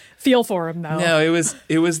 Feel for him though. No, it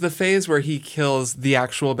was the phase where he kills the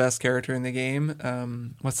actual best character in the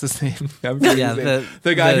game. What's his name?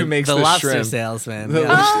 The guy who makes the lobster shrimp salesman. The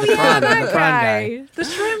prawn guy. The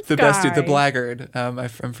shrimp the guy. best dude, the blackguard.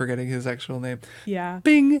 I'm forgetting his actual name. Yeah.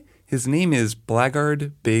 Bing. His name is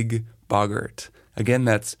Blackguard Big Boggart. Again,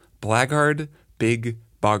 that's Blackguard Big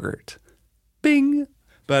Boggart. Bing.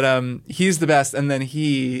 But he's the best. And then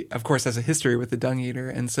he, of course, has a history with the Dung Eater.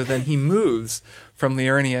 And so then he moves from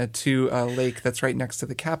Liurnia to a lake that's right next to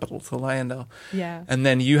the capital, to Leyendell. Yeah. And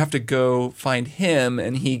then you have to go find him,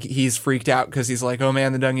 and he's freaked out because he's like, oh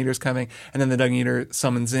man, the Dung Eater's coming. And then the Dung Eater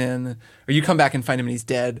summons in, or you come back and find him and he's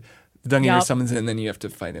dead. The Dung Eater summons in, and then you have to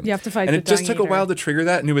fight him. You have to fight and the it just Dung took a Eater. while to trigger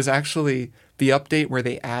that, and it was actually the update where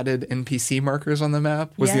they added NPC markers on the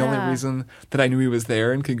map was the only reason that I knew he was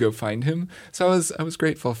there and could go find him. So I was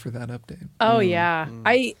grateful for that update. Oh yeah.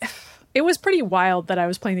 It was pretty wild that I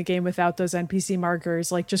was playing the game without those NPC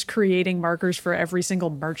markers, like just creating markers for every single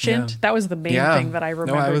merchant. Yeah. That was the main thing that I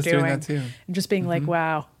remember I was doing. that too. And just being like,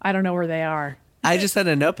 wow, I don't know where they are. I just had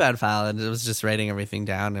a notepad file and it was just writing everything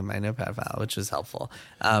down in my notepad file, which was helpful.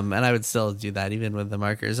 And I would still do that even with the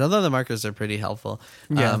markers, although the markers are pretty helpful.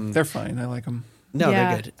 Yeah, they're fine. I like them. No,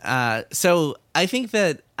 they're good. So I think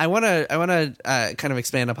that I want to kind of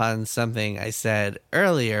expand upon something I said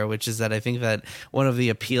earlier, which is that I think that one of the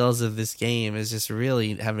appeals of this game is just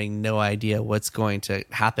really having no idea what's going to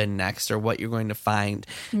happen next or what you're going to find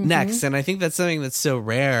next. And I think that's something that's so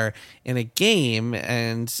rare in a game,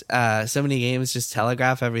 and so many games just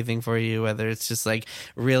telegraph everything for you, whether it's just like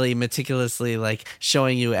really meticulously like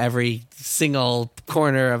showing you every single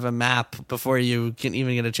corner of a map before you can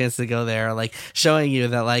even get a chance to go there, or like showing you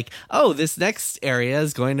that like, oh, this next area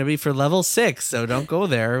is going to be for level 6, so don't go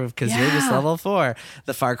there because you're just level 4,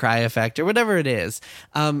 the Far Cry effect or whatever it is.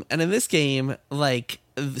 And in this game, like,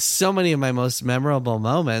 so many of my most memorable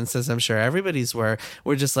moments, as I'm sure everybody's were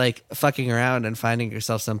just like fucking around and finding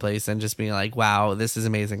yourself someplace and just being like, wow, this is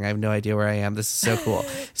amazing. I have no idea where I am. This is so cool.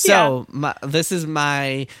 So this is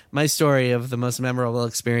my story of the most memorable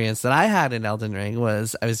experience that I had in Elden Ring.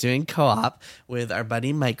 Was I was doing co-op with our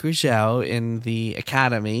buddy Mike Rougeau in the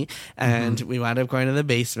academy, and we wound up going to the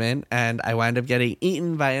basement, and I wound up getting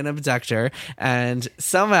eaten by an abductor and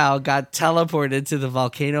somehow got teleported to the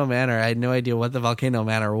Volcano Manor. I had no idea what the Volcano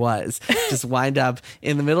Manor was. Just wind up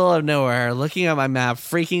in the middle of nowhere, looking at my map,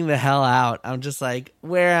 freaking the hell out. I'm just like,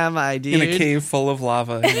 where am I, dude? In a cave full of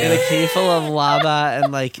lava. In a cave full of lava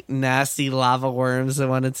and like nasty lava worms that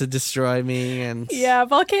wanted to destroy me. And yeah,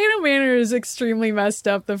 Volcano Manor is extremely messed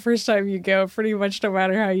up the first time you go, pretty much no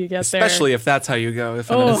matter how you get there. Especially if that's how you go.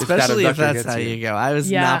 Especially if that's how you go. I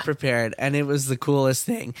was not prepared, and it was the coolest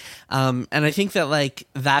thing. And I think that like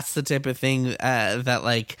that's the type of thing that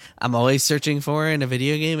like I'm always searching for in a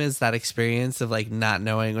video game, is that experience of like not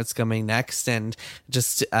knowing what's coming next and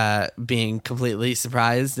just being completely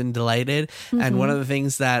surprised and delighted. And one of the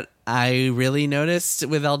things that I really noticed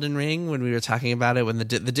with Elden Ring when we were talking about it, when the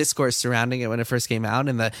discourse surrounding it when it first came out,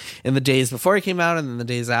 in the days before it came out and then the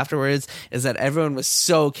days afterwards, is that everyone was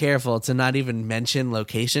so careful to not even mention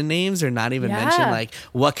location names or not even mention like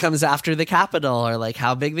what comes after the capital or like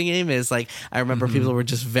how big the game is. Like I remember people were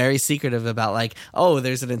just very secretive about like, oh,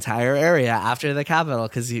 there's an entire area after the capital,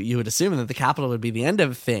 because you would assume that the capital would be the end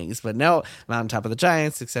of things, but no, Mountaintop of the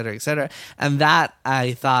Giants, etc., etc. And that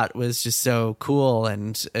I thought was just so cool,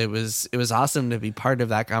 and it was awesome to be part of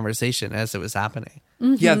that conversation as it was happening.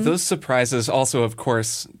 Yeah, those surprises also, of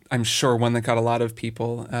course, I'm sure one that got a lot of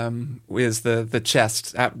people is the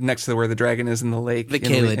chest next to where the dragon is in the lake. The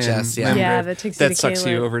Caelid chest, yeah. That takes you to sucks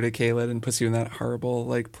Caelid. you over to Caelid and puts you in that horrible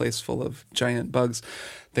like place full of giant bugs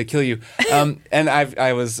that kill you. And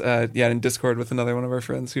I was in Discord with another one of our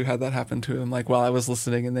friends who had that happen to him, like while I was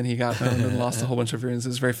listening, and then he got owned and lost a whole bunch of runes. It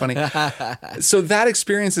was very funny. So that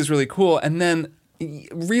experience is really cool. And then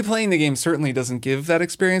replaying the game certainly doesn't give that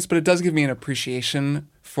experience, but it does give me an appreciation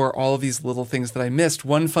for all of these little things that I missed.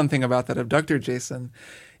 One fun thing about that abductor, Jason,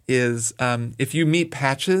 is if you meet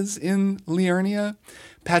Patches in Liurnia,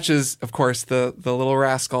 Patches, of course, the little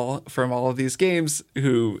rascal from all of these games,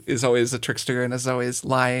 who is always a trickster and is always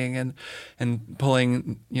lying and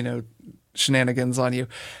pulling, shenanigans on you.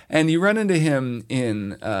 And you run into him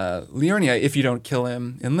in Liurnia if you don't kill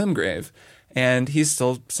him in Limgrave. And he's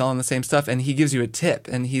still selling the same stuff, and he gives you a tip,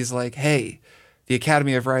 and he's like, hey, the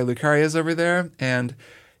Academy of Rai Lucaria is over there, and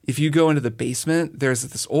if you go into the basement, there's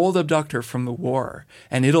this old abductor from the war,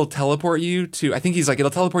 and it'll teleport you to, I think he's like,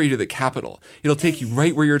 it'll teleport you to the capital. It'll take you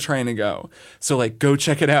right where you're trying to go. So like, go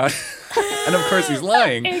check it out. And of course he's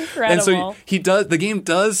lying. Incredible. And so the game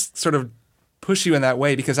does sort of push you in that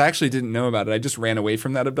way, because I actually didn't know about it. I just ran away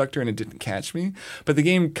from that abductor and it didn't catch me. But the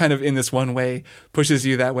game kind of in this one way pushes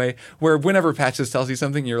you that way, where whenever Patches tells you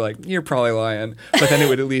something, you're like, you're probably lying. But then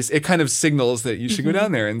it kind of signals that you should go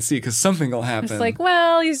down there and see, because something will happen. It's like,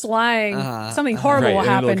 well, he's lying. Something horrible will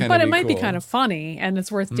happen, but it might be cool. kind of funny and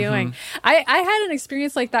it's worth doing. I had an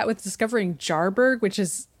experience like that with discovering Jarberg, which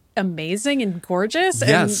is amazing and gorgeous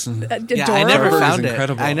Yes. and adorable. Yeah, I never Artwork found is it.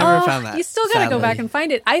 incredible. I never found that. You still got to go sadly. back and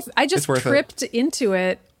find it. I just It's worth tripped into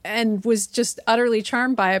it and was just utterly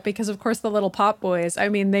charmed by it because, of course, the little pop boys. I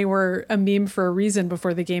mean, they were a meme for a reason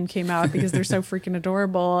before the game came out because they're so freaking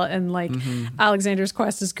adorable. And like Alexander's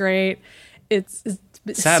quest is great. It's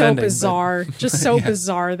Sad so ending, bizarre, just so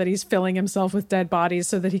bizarre that he's filling himself with dead bodies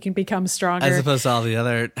so that he can become stronger. As opposed to all the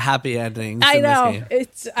other happy endings. I in know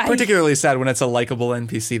This game. Particularly sad when it's a likable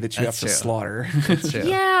NPC that you That's have to true. slaughter. It's true.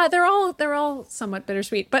 Yeah, they're all somewhat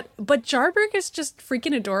bittersweet, but Jarberg is just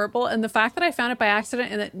freaking adorable, and the fact that I found it by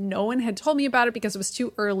accident and that no one had told me about it because it was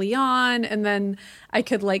too early on, and then I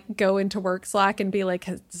could like go into work Slack and be like,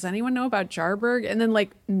 does anyone know about Jarberg? And then like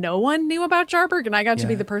no one knew about Jarberg, and I got to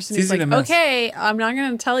be the person It's who's easy like, to miss. okay, I'm not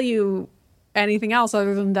going to tell you anything else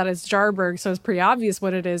other than that it's Jarberg, so it's pretty obvious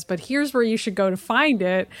what it is, but here's where you should go to find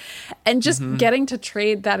it. And just getting to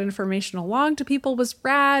trade that information along to people was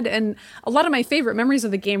rad, and a lot of my favorite memories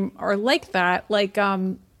of the game are like that. Like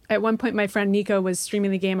at one point my friend Nico was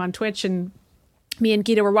streaming the game on Twitch, and me and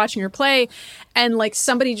Gita were watching her play, and like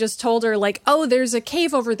somebody just told her like, oh, there's a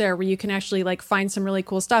cave over there where you can actually like find some really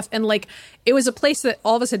cool stuff. And like it was a place that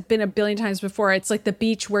all of us had been a billion times before. It's like the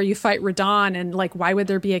beach where you fight Radon, and like why would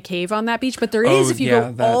there be a cave on that beach? But there is if you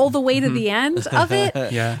go all the way to the end of it.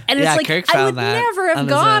 Yeah. And it's Yeah, like Kirk I would found that never on have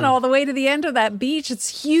his gone own. all the way to the end of that beach.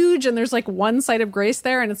 It's huge, and there's like one site of grace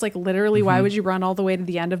there, and it's like literally why would you run all the way to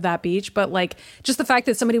the end of that beach? But like just the fact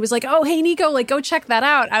that somebody was like, oh hey Nico, like go check that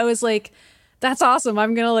out. I was like, that's awesome.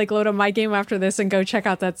 I'm going to like load up my game after this and go check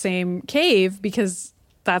out that same cave because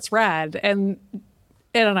that's rad. And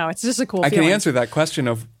I don't know. It's just a cool feeling. I can answer that question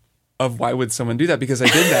of why would someone do that, because I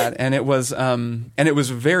did that, and it was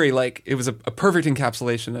very like it was a perfect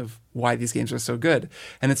encapsulation of why these games are so good.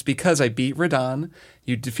 And it's because I beat Radon.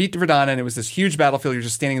 You defeat Radon, and it was this huge battlefield. You're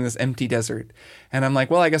just standing in this empty desert, and I'm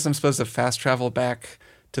like, well, I guess I'm supposed to fast travel back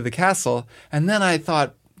to the castle. And then I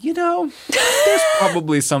thought, there's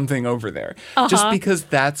probably something over there. Just because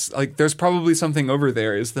that's like, there's probably something over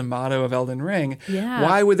there is the motto of Elden Ring. Yeah.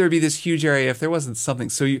 Why would there be this huge area if there wasn't something?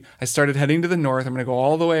 So I started heading to the north. I'm going to go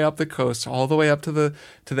all the way up the coast, all the way up to the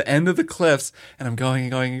end of the cliffs. And I'm going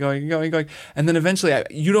and going and going and going and going. And then eventually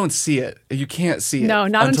you don't see it. You can't see it. No,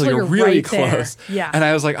 not until you're you're really right there. close. Yeah. And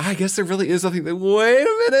I was like, I guess there really is something. Wait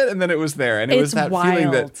a minute. And then it was there. And it was It's that feeling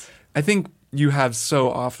that wild. I think you have so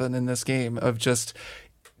often in this game of just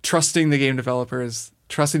trusting the game developers,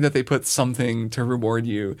 trusting that they put something to reward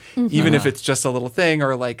you, even if it's just a little thing,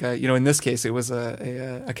 or like, in this case, it was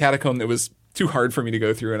a catacomb that was too hard for me to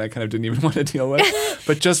go through and I kind of didn't even want to deal with.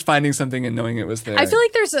 But just finding something and knowing it was there. I feel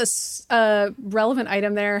like there's a relevant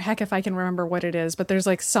item there. Heck, if I can remember what it is, but there's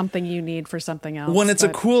like something you need for something else. It's a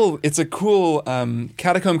cool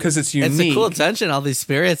catacomb because it's unique. It's a cool tension. All these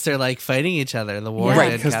spirits are like fighting each other. The war,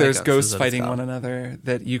 Right, because there's ghosts fighting one another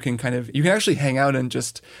that you can actually hang out and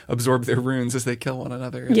just absorb their runes as they kill one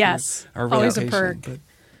another. if Yes, you are really always a patient. perk. But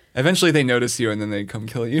eventually they notice you and then they come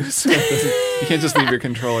kill you. So you can't just leave your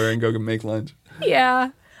controller and go make lunch. Yeah.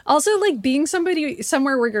 Also, like being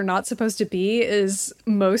somewhere where you're not supposed to be is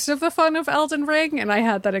most of the fun of Elden Ring, and I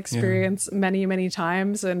had that experience many, many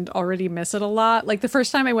times and already miss it a lot. Like the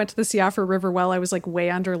first time I went to the Siofra River well, I was like way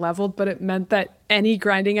under leveled, but it meant that any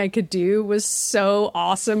grinding I could do was so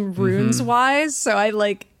awesome runes wise. So I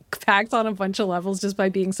like packed on a bunch of levels just by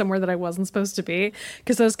being somewhere that I wasn't supposed to be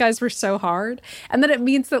because those guys were so hard. And then it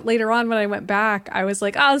means that later on when I went back, I was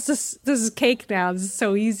like, oh, this is cake now. This is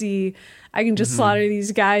so easy. I can just slaughter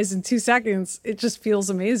these guys in 2 seconds. It just feels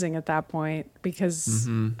amazing at that point because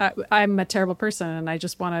I'm a terrible person and I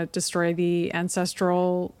just want to destroy the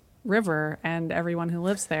ancestral river and everyone who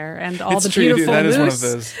lives there and all It's the true, beautiful that is one of moose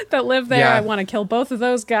those. that live there. Yeah. I want to kill both of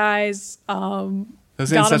those guys. Those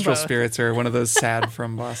Got 'em ancestral both. spirits are one of those sad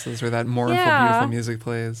from bosses where that mournful, Yeah. beautiful music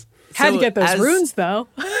plays. Had to So get those as- runes though.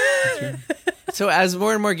 So as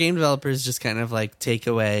more and more game developers just kind of like take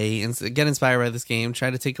away and get inspired by this game, try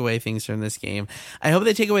to take away things from this game, I hope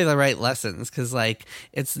they take away the right lessons, because like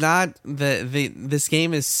it's not this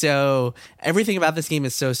game is so, everything about this game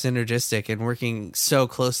is so synergistic and working so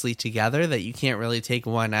closely together that you can't really take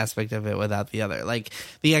one aspect of it without the other. Like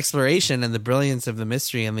the exploration and the brilliance of the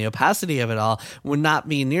mystery and the opacity of it all would not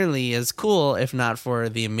be nearly as cool if not for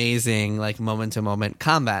the amazing like moment to moment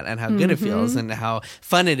combat and how good it feels and how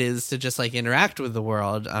fun it is to just like interact with the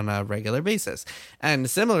world on a regular basis. And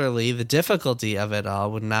similarly, the difficulty of it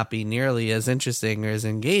all would not be nearly as interesting or as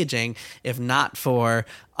engaging if not for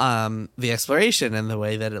the exploration and the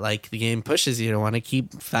way that it, like the game pushes you to want to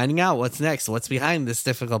keep finding out what's next, what's behind this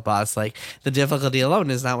difficult boss. Like the difficulty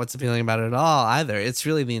alone is not what's appealing about it at all either. It's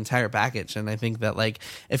really the entire package. And I think that like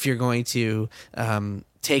if you're going to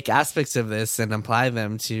take aspects of this and apply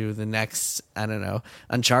them to the next, I don't know,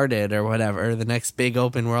 Uncharted or whatever, the next big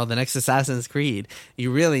open world, the next Assassin's Creed,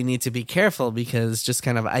 you really need to be careful, because just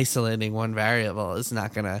kind of isolating one variable is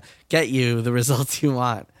not going to get you the results you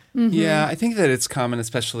want. Mm-hmm. Yeah, I think that it's common,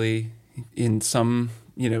 especially in some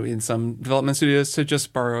development studios, to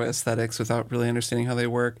just borrow aesthetics without really understanding how they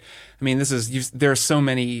work. I mean, there are so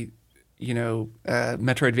many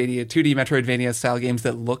Metroidvania, 2D Metroidvania style games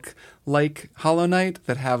that look like Hollow Knight,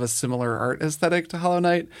 that have a similar art aesthetic to Hollow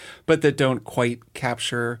Knight, but that don't quite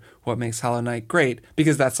capture what makes Hollow Knight great,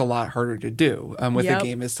 because that's a lot harder to do with a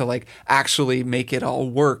game, is to like actually make it all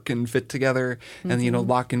work and fit together and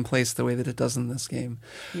lock in place the way that it does in this game.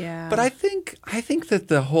 Yeah. But I think that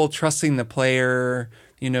the whole trusting the player,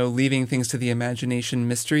 leaving things to the imagination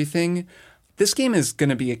mystery thing, this game is going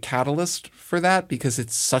to be a catalyst for that, because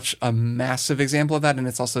it's such a massive example of that, and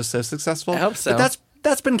it's also so successful. I hope so. But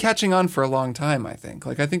that's been catching on for a long time, I think.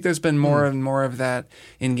 Like, I think there's been more and more of that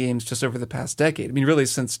in games just over the past decade. I mean, really,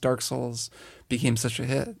 since Dark Souls became such a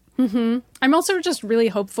hit. Mm-hmm. I'm also just really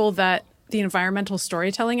hopeful that the environmental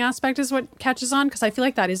storytelling aspect is what catches on, because I feel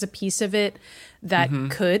like that is a piece of it that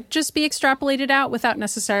could just be extrapolated out without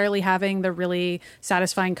necessarily having the really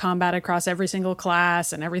satisfying combat across every single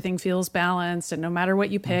class, and everything feels balanced, and no matter what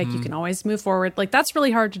you pick, you can always move forward. Like, that's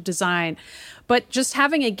really hard to design. But just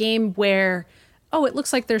having a game where, oh, it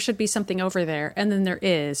looks like there should be something over there, and then there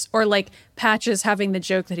is. Or like Patches having the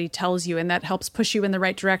joke that he tells you, and that helps push you in the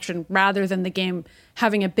right direction, rather than the game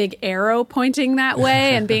having a big arrow pointing that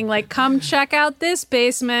way and being like, come check out this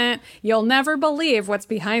basement. You'll never believe what's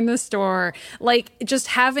behind this door. Like, just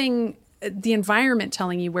having the environment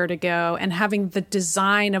telling you where to go, and having the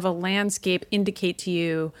design of a landscape indicate to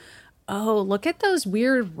you, oh, look at those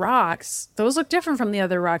weird rocks. Those look different from the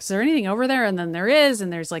other rocks. Is there anything over there? And then there is,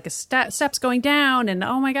 and there's like a steps going down, and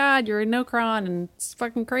oh my God, you're in Nokron, and it's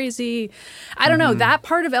fucking crazy. I don't know. That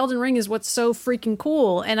part of Elden Ring is what's so freaking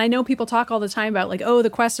cool. And I know people talk all the time about like, oh, the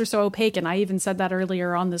quests are so opaque. And I even said that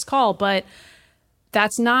earlier on this call, but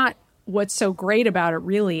that's not what's so great about it,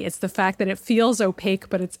 really. It's the fact that it feels opaque,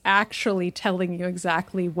 but it's actually telling you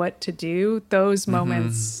exactly what to do. Those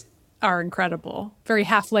moments are incredible. Very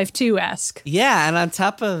Half-Life 2-esque. Yeah, and on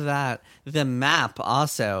top of that, the map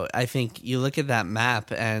also, I think you look at that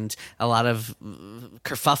map, and a lot of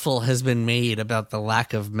kerfuffle has been made about the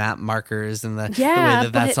lack of map markers and the way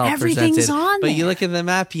that that's all presented. But you look at the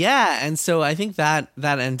map, and so I think that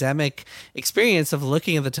endemic experience of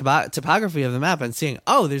looking at the topography of the map and seeing,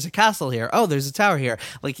 oh, there's a castle here, oh, there's a tower here,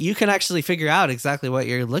 like you can actually figure out exactly what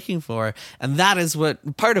you're looking for. And that is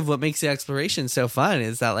what part of what makes the exploration so fun,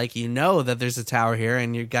 is that like you know that there's a tower here,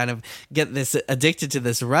 and you kind of get this addicted to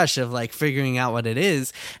this rush of like figuring out what it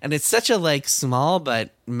is. And it's such a like small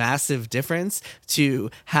but massive difference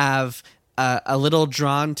to have a little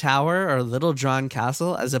drawn tower or a little drawn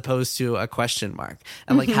castle as opposed to a question mark,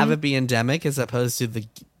 and like have it be endemic as opposed to the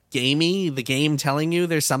game telling you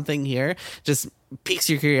there's something here. Just piques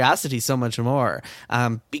your curiosity so much more,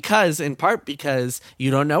 because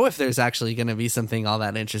you don't know if there's actually going to be something all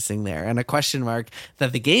that interesting there, and a question mark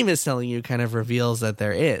that the game is telling you kind of reveals that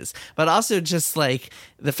there is. But also just like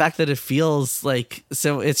the fact that it feels like,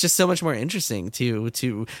 so it's just so much more interesting to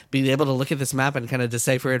be able to look at this map and kind of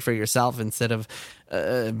decipher it for yourself, instead of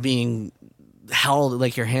being held,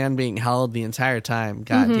 like your hand being held the entire time.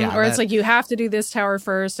 Or it's like you have to do this tower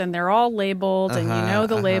first, and they're all labeled, and you know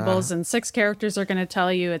the labels, and 6 characters are going to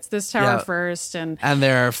tell you it's this tower first, and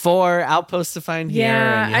there are 4 outposts to find here,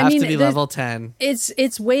 and you have to be level 10.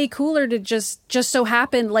 It's way cooler to just so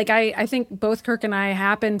happen, like I think both Kirk and I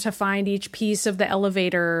happened to find each piece of the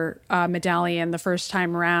elevator medallion the first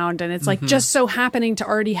time around, and it's like just so happening to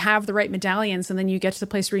already have the right medallions, and then you get to the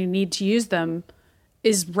place where you need to use them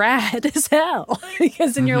is rad as hell,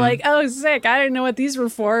 because then you're like, oh, sick, I didn't know what these were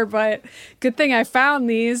for, but good thing I found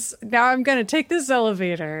these. Now I'm gonna take this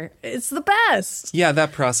elevator. It's the best. Yeah,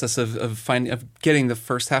 that process of getting the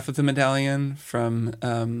first half of the medallion from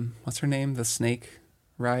what's her name, the snake,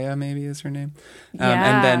 Raya maybe is her name,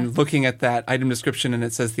 and then looking at that item description, and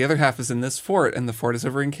it says the other half is in this fort, and the fort is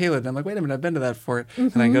over in Caelid. And I'm like, wait a minute, I've been to that fort,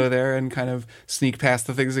 and I go there and kind of sneak past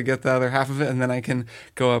the things to get the other half of it, and then I can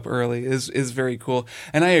go up early. Is very cool.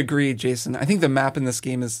 And I agree, Jason. I think the map in this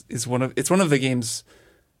game is one of the game's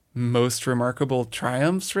most remarkable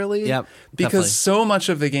triumphs, really. Yep, because definitely. so much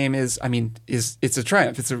of the game is it's a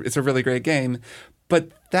triumph. It's a really great game,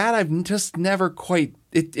 but that I've just never quite.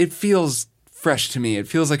 It feels fresh to me. It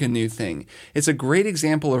feels like a new thing. It's a great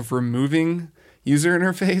example of removing user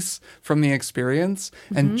interface from the experience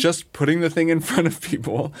and just putting the thing in front of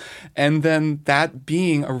people. And then that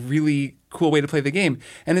being a really cool way to play the game.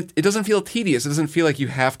 And it doesn't feel tedious. It doesn't feel like you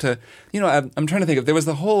have to, I'm trying to think of, there was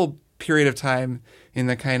the whole period of time in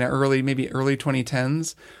the kind of early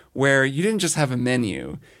 2010s where you didn't just have a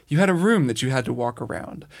menu. You had a room that you had to walk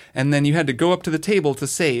around. And then you had to go up to the table to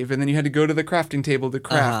save. And then you had to go to the crafting table to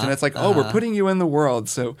craft. And it's like, we're putting you in the world.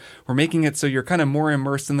 So we're making it so you're kind of more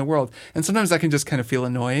immersed in the world. And sometimes that can just kind of feel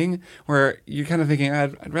annoying, where you're kind of thinking,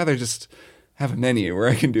 I'd rather just have a menu where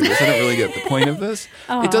I can do this. I don't really get the point of this.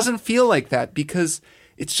 It doesn't feel like that, because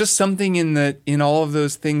it's just something in all of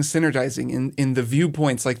those things synergizing in the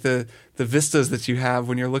viewpoints, like the vistas that you have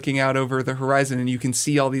when you're looking out over the horizon and you can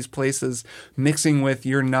see all these places, mixing with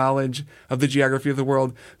your knowledge of the geography of the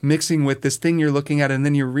world, mixing with this thing you're looking at, and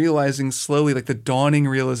then you're realizing slowly, like the dawning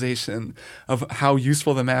realization of how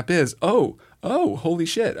useful the map is. Oh, holy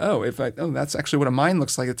shit. That's actually what a mine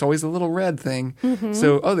looks like. It's always a little red thing.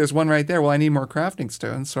 So, there's one right there. Well, I need more crafting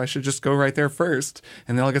stones, so I should just go right there first,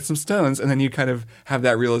 and then I'll get some stones. And then you kind of have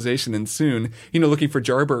that realization, and soon, looking for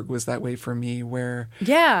Jarburg was that way for me, where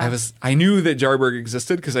I knew that Jarburg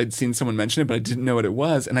existed because I'd seen someone mention it, but I didn't know what it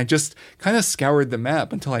was. And I just kind of scoured the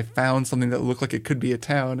map until I found something that looked like it could be a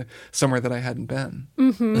town somewhere that I hadn't been.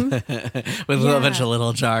 With a bunch of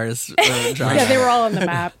little jars. Yeah, they were all on the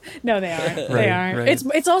map. No, they aren't. They aren't. Right.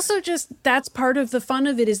 It's also just, that's part of the fun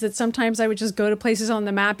of it, is that sometimes I would just go to places on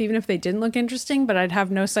the map even if they didn't look interesting, but I'd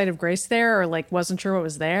have no sight of grace there, or like wasn't sure what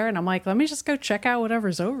was there, and I'm like, let me just go check out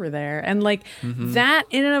whatever's over there. And like that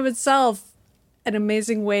in and of itself, an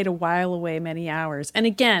amazing way to while away many hours. And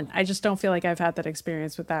again, I just don't feel like I've had that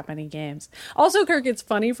experience with that many games. Also, Kirk, it's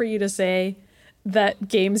funny for you to say that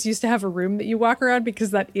games used to have a room that you walk around, because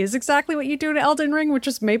that is exactly what you do in Elden Ring, which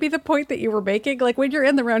is maybe the point that you were making. Like when you're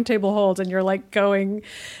in the round table hold and you're like going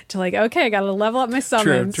to like, okay, I got to level up my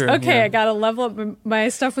summons. True, okay, yeah. I got to level up my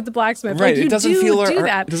stuff with the blacksmith. Right, like, it doesn't feel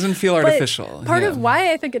that. It doesn't feel artificial. But part of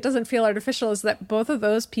why I think it doesn't feel artificial is that both of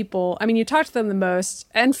those people, I mean, you talk to them the most,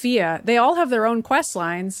 and Fia, they all have their own quest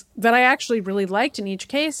lines that I actually really liked in each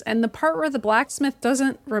case. And the part where the blacksmith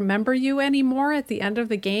doesn't remember you anymore at the end of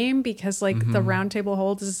the game because like the round table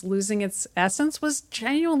hold is losing its essence was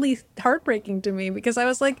genuinely heartbreaking to me, because I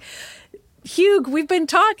was like, Hugh, we've been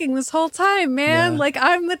talking this whole time, man. Like,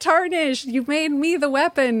 I'm the tarnish. You made me the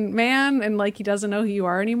weapon, man. And like, he doesn't know who you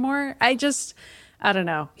are anymore. I don't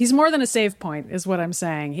know. He's more than a save point, is what I'm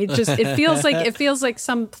saying. It feels like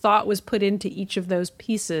some thought was put into each of those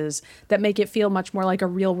pieces that make it feel much more like a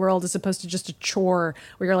real world, as opposed to just a chore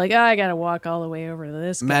where you're like, I got to walk all the way over to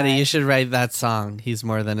this guy. Maddie, you should write that song. He's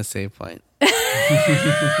more than a save point.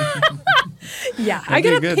 Yeah, I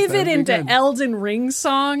gotta pivot into Elden Ring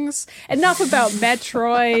songs. Enough about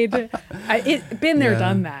Metroid. Been there,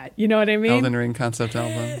 done that. You know what I mean? Elden Ring concept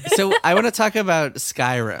album. So I want to talk about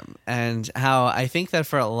Skyrim and how I think that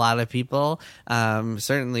for a lot of people,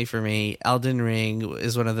 certainly for me, Elden Ring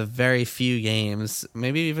is one of the very few games,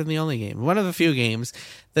 maybe even the only game, one of the few games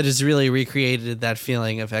that has really recreated that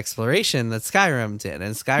feeling of exploration that Skyrim did.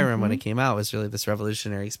 And Skyrim, when it came out, was really this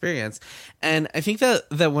revolutionary experience. And I think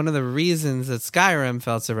that one of the reasons that Skyrim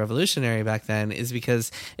felt so revolutionary back then is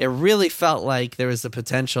because it really felt like there was the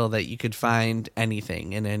potential that you could find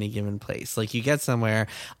anything in any given place. Like, you get somewhere,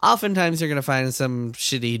 oftentimes you're going to find some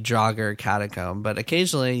shitty Draugr catacomb, but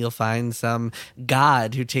occasionally you'll find some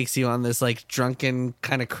god who takes you on this like drunken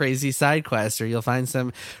kind of crazy side quest, or you'll find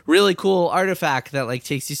some really cool artifact that like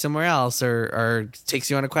takes you somewhere else, or takes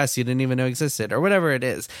you on a quest you didn't even know existed, or whatever it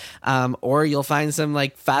is. Or you'll find some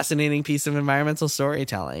like fascinating piece of environmental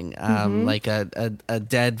storytelling, like a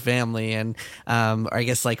dead family, and or I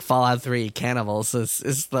guess like Fallout 3 cannibals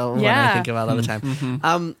is the one I think about all the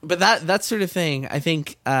time. But that sort of thing, I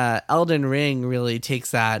think Elden Ring really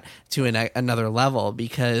takes that to another level,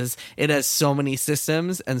 because it has so many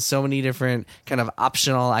systems and so many different kind of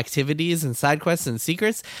optional activities and side quests and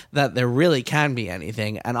secrets that there really can be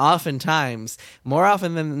anything. And oftentimes, more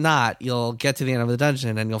often than not, you'll get to the end of the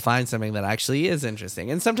dungeon and you'll find something that actually is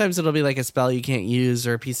interesting. And sometimes it'll be like a spell you can't use,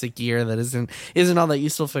 or a piece of gear that isn't all that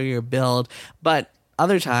useful for your build. But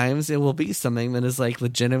other times it will be something that is like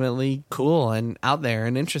legitimately cool and out there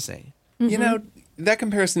and interesting. You know, that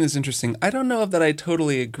comparison is interesting. I don't know if that I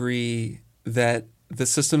totally agree that the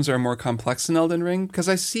systems are more complex in Elden Ring, because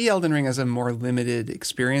I see Elden Ring as a more limited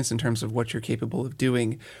experience in terms of what you're capable of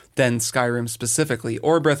doing than Skyrim specifically,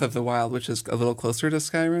 or Breath of the Wild, which is a little closer to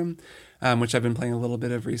Skyrim, which I've been playing a little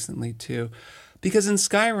bit of recently too. Because in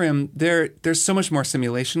Skyrim, there's so much more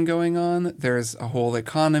simulation going on. There's a whole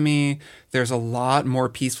economy. There's a lot more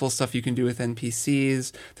peaceful stuff you can do with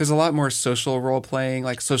NPCs. There's a lot more social role playing,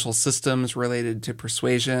 like social systems related to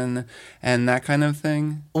persuasion and that kind of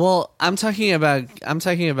thing. Well, I'm talking about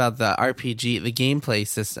the RPG, the gameplay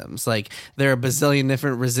systems. Like, there are a bazillion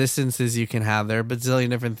different resistances you can have. There are a bazillion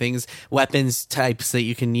different things, weapons types that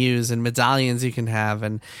you can use, and medallions you can have.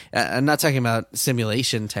 And I'm not talking about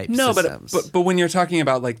simulation type systems. But when you're talking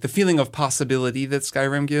about like the feeling of possibility that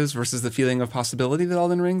Skyrim gives versus the feeling of possibility that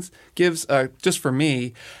Elden Ring gives, just for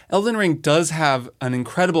me, Elden Ring does have an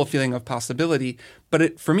incredible feeling of possibility, but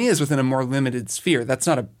it for me is within a more limited sphere. That's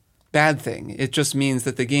not a bad thing. It just means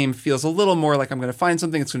that the game feels a little more like I'm going to find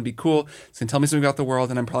something. It's going to be cool. It's going to tell me something about the world,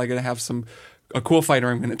 and I'm probably going to have a cool fight, or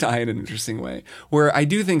I'm going to die in an interesting way. Where I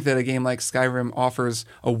do think that a game like Skyrim offers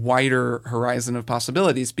a wider horizon of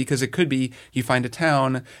possibilities, because it could be you find a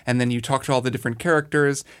town and then you talk to all the different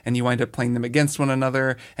characters and you wind up playing them against one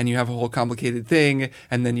another, and you have a whole complicated thing,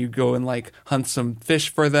 and then you go and like hunt some fish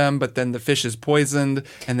for them, but then the fish is poisoned,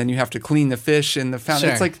 and then you have to clean the fish in the fountain.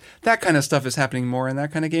 Sure. It's like that kind of stuff is happening more in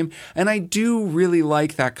that kind of game, and I do really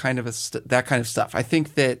like that kind of stuff. I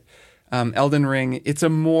think that Elden Ring, it's a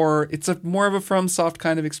more of a FromSoft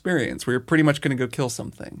kind of experience where you're pretty much going to go kill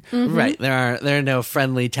something. Mm-hmm. Right. There are no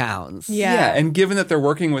friendly towns. Yeah. And given that they're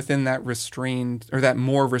working within that restrained or that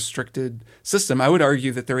more restricted system, I would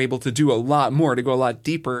argue that they're able to do a lot more, to go a lot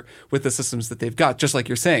deeper with the systems that they've got, just like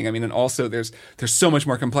you're saying. I mean, and also there's so much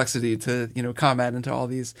more complexity to, combat into all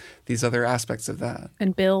these other aspects of that.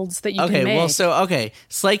 And builds that you can make.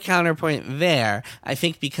 Slight counterpoint there. I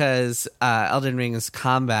think because Elden Ring's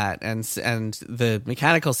combat and the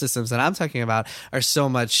mechanical systems that I'm talking about are so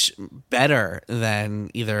much better than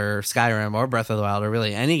either Skyrim or Breath of the Wild, or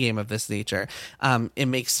really any game of this nature. It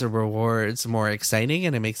makes the rewards more exciting,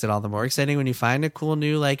 and it makes it all the more exciting when you find a cool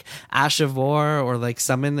new like Ash of War or like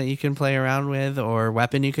summon that you can play around with, or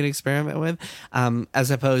weapon you can experiment with, as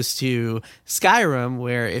opposed to Skyrim,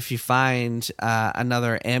 where if you find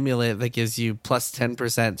another amulet that gives you plus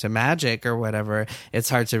 10% to magic or whatever, it's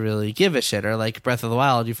hard to really give a shit. Or like Breath of the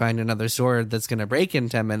Wild, you find another sword that's going to break in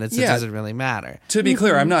 10 minutes. It doesn't really matter. To be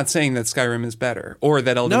clear, I'm not saying that Skyrim is better or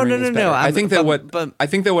that Elden Ring is better. I think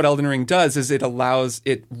that what Elden Ring does is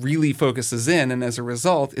it really focuses in, and as a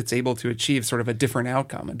result, it's able to achieve sort of a different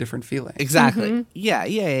outcome, a different feeling. Exactly. Mm-hmm. Yeah,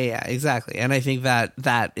 exactly. And I think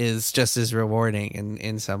that is just as rewarding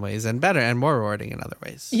in some ways, and better and more rewarding in other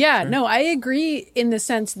ways. Yeah, no, I agree in the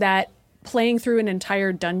sense that playing through an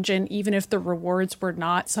entire dungeon, even if the rewards were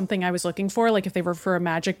not something I was looking for, like if they were for a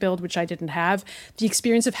magic build, which I didn't have, the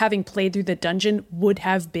experience of having played through the dungeon would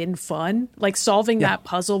have been fun. Like solving that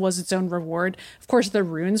puzzle was its own reward. Of course, the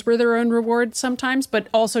runes were their own reward sometimes, but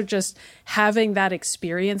also just having that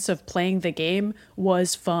experience of playing the game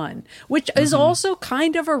was fun, which is also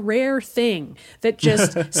kind of a rare thing, that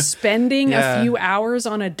just spending a few hours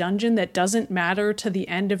on a dungeon that doesn't matter to the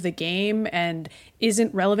end of the game and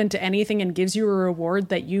isn't relevant to anything and gives you a reward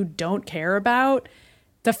that you don't care about.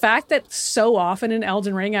 The fact that so often in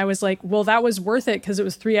Elden Ring, I was like, well, that was worth it because it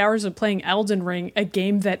was 3 hours of playing Elden Ring, a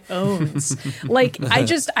game that owns. Like,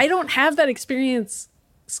 I don't have that experience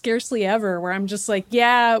scarcely ever, where I'm just like,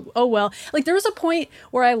 yeah, oh well. Like, there was a point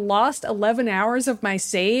where I lost 11 hours of my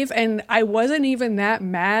save, and I wasn't even that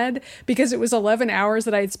mad because it was 11 hours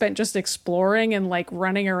that I had spent just exploring and like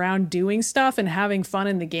running around doing stuff and having fun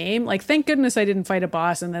in the game. Like, thank goodness I didn't fight a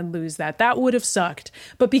boss and then lose that. That would have sucked.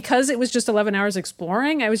 But because it was just 11 hours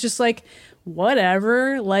exploring, I was just like,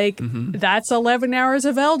 whatever, like that's 11 hours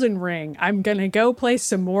of Elden Ring. I'm gonna go play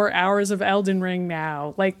some more hours of Elden Ring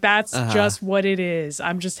now. Like, that's just what it is.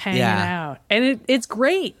 I'm just hanging out, and it's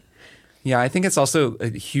great. Yeah, I think it's also a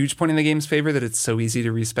huge point in the game's favor that it's so easy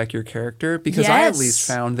to respec your character, because I at least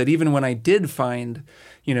found that even when I did find,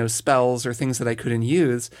 spells or things that I couldn't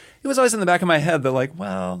use, it was always in the back of my head that like,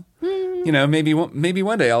 well, maybe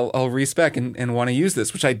one day I'll respec and want to use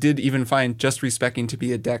this, which I did even find just respecing to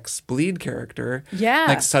be a Dex bleed character. Yeah.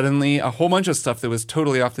 Like, suddenly a whole bunch of stuff that was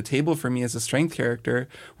totally off the table for me as a strength character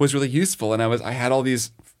was really useful. And I had all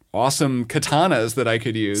these awesome katanas that I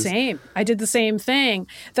could use. Same. I did the same thing,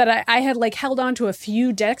 that I had like held on to a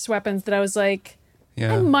few Dex weapons that I was like,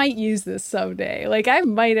 I might use this someday. Like, I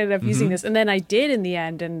might end up using this. And then I did in the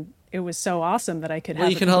end, and it was so awesome that I could have.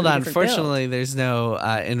 Well, you can hold on. Fortunately, there's no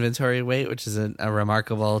inventory weight, which is a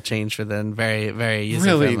remarkable change for them. Very, very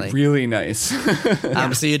user-friendly. Really, really nice.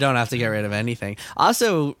 So you don't have to get rid of anything.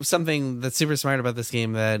 Also, something that's super smart about this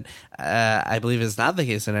game that I believe is not the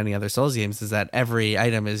case in any other Souls games is that every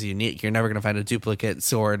item is unique. You're never going to find a duplicate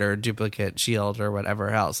sword or duplicate shield or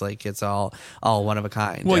whatever else. Like, it's all one of a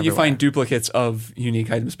kind. Well, you find duplicates of unique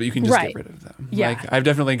items, but you can just get rid of them. Yeah. Like, I've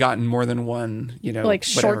definitely gotten more than one, like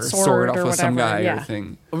short sword sword off or of some whatever, guy yeah. or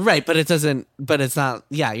thing. Right, but it's not.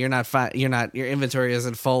 Yeah, you're not. Your inventory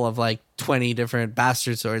isn't full of like 20 different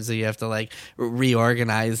bastard swords that you have to like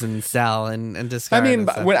reorganize and sell and discard. I mean,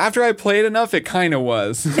 after I played enough, it kind of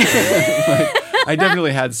was. Like, I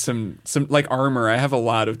definitely had some like armor. I have a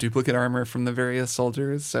lot of duplicate armor from the various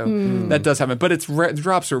soldiers, so that does happen. But the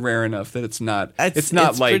drops are rare enough that it's not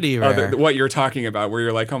like what you're talking about, where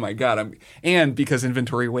you're like, oh my god, and because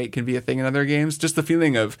inventory weight can be a thing in other games, just the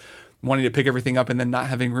feeling of wanting to pick everything up and then not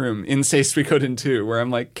having room in, say, Suikoden 2, where I'm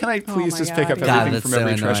like, can I please just pick up everything from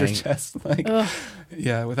every treasure chest? Like,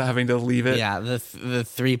 yeah, without having to leave it. Yeah, the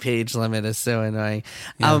 3-page limit is so annoying.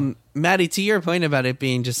 Yeah. Maddie, to your point about it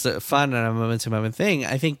being just fun and a moment-to-moment thing,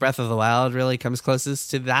 I think Breath of the Wild really comes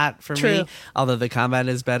closest to that for me, although the combat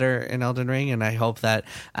is better in Elden Ring, and I hope that,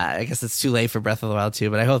 I guess it's too late for Breath of the Wild 2,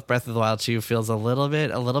 but I hope Breath of the Wild 2 feels a little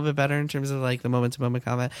bit better in terms of like the moment-to-moment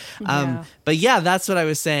combat. But yeah, that's what I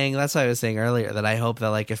was saying. That's what I was saying earlier, that I hope that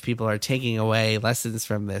like if people are taking away lessons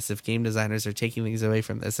from this, if game designers are taking things away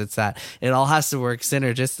from this, it's that it all has to work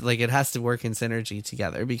synergist, like it has to work in synergy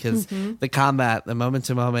together, because the combat, the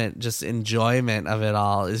moment-to-moment, just enjoyment of it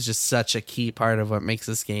all is just such a key part of what makes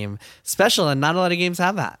this game special, and not a lot of games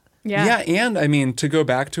have that. Yeah, and I mean, to go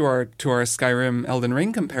back to our Skyrim Elden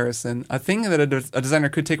Ring comparison, a thing that a designer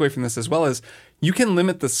could take away from this as well is you can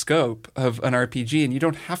limit the scope of an RPG, and you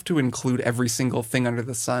don't have to include every single thing under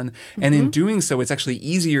the sun. And in doing so, it's actually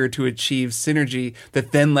easier to achieve synergy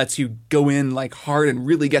that then lets you go in like hard and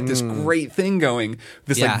really get this great thing going.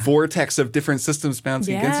 This like vortex of different systems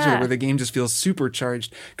bouncing against each other, where the game just feels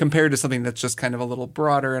supercharged compared to something that's just kind of a little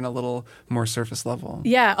broader and a little more surface level.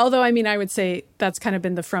 Yeah, although I mean, I would say that's kind of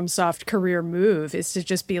been the FromSoft career move, is to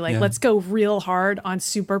just be like, let's go real hard on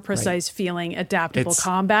super precise feeling, adaptable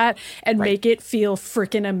combat, and make it feel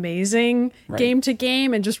freaking amazing game to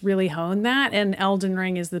game, and just really hone that. And Elden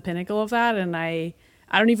Ring is the pinnacle of that, and I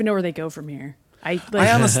don't even know where they go from here. I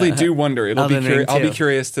honestly do wonder. I'll be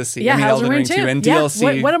curious to see. Yeah, I mean, Elden Ring 2 and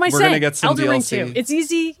DLC. What am I saying? We're gonna get some Elden DLC. Ring 2. It's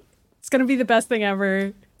easy. It's gonna be the best thing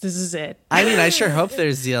ever. This is it. I mean, I sure hope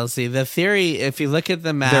there's DLC. The theory, if you look at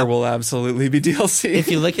the map, there will absolutely be DLC. If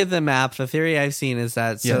you look at the map, the theory I've seen is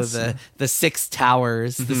that the 6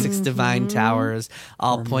 towers, the 6 divine towers,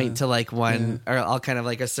 all point to like one, or all kind of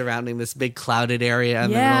like are surrounding this big clouded area in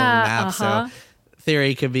the middle of the map. So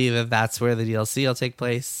theory could be that that's where the DLC will take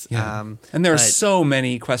place. Yeah. And there are so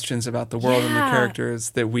many questions about the world and the characters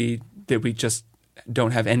that we just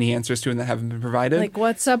don't have any answers to and that haven't been provided. Like,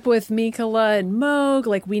 what's up with Mikola and Moog?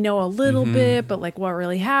 Like, we know a little bit, but like, what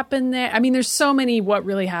really happened there? I mean, there's so many what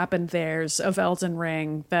really happened there's of Elden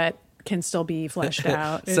Ring that can still be fleshed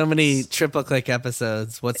out. So many triple click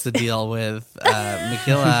episodes. What's the deal with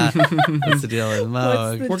Mikilla? What's the deal with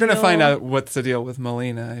Moog? We're going to find out what's the deal with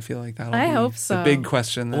Molina. I feel like that'll be hope so. the big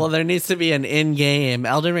question. Well, there needs to be an in-game.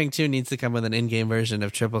 Elden Ring 2 needs to come with an in-game version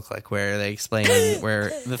of triple click where they explain,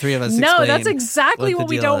 where the three of us explain. No, that's exactly what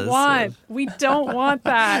we don't want. We don't want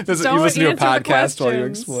that. You listen to a podcast while you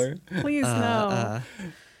explore. Please, no.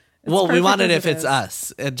 Well, we want it if it's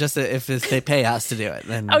us. Just if they pay us to do it.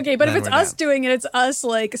 Then okay, but then if it's us doing it, it's us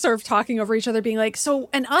like sort of talking over each other, being like, "So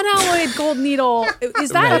an unalloyed gold needle,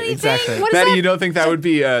 is that anything?" Exactly. What is Maddie, that? you don't think that would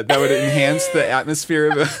be that would enhance the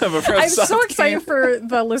atmosphere of a FromSoft I'm so game? excited for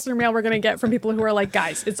the listener mail we're going to get from people who are like,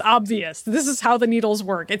 "Guys, it's obvious. This is how the needles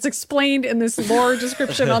work. It's explained in this lore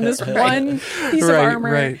description on this one piece of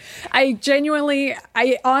armor." Right.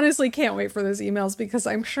 I honestly can't wait for those emails, because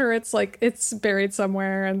I'm sure it's like it's buried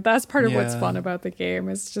somewhere, and that's part of what's fun about the game,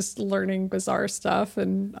 is just learning bizarre stuff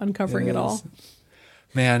and uncovering it all.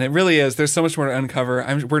 Man, it really is. There's so much more to uncover.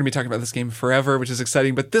 We're going to be talking about this game forever, which is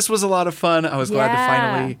exciting, but this was a lot of fun. I was glad to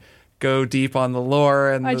finally go deep on the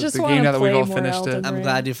lore and the game now that we've all finished it. I'm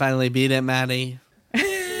glad you finally beat it, Maddie.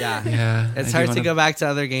 Yeah. It's hard to go back to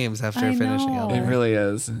other games after finishing Elden Ring. It really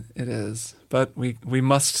is. It is. But we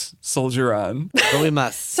must soldier on. But we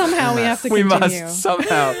must. Somehow we have to continue.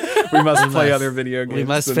 We must play other video games. We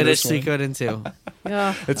must finish Suikoden 2.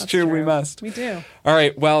 Yeah, it's true. We must. We do. All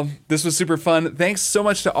right. Well, this was super fun. Thanks so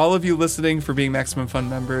much to all of you listening, for being Maximum Fun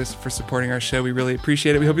members, for supporting our show. We really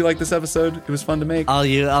appreciate it. We hope you liked this episode. It was fun to make. All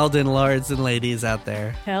you Elden lords and ladies out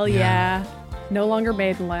there. Hell yeah. No longer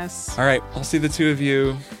maidenless. All right. I'll see the two of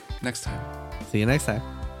you next time. See you next time.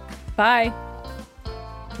 Bye.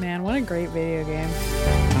 Man, what a great video game.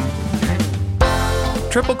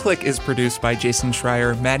 Triple Click is produced by Jason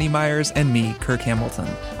Schreier, Maddie Myers, and me, Kirk Hamilton.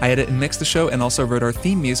 I edit and mix the show and also wrote our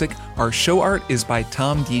theme music. Our show art is by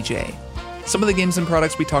Tom DJ. Some of the games and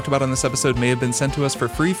products we talked about on this episode may have been sent to us for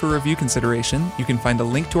free for review consideration. You can find a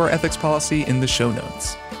link to our ethics policy in the show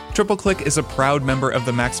notes. Triple Click is a proud member of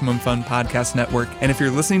the Maximum Fun Podcast Network, and if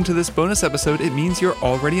you're listening to this bonus episode, it means you're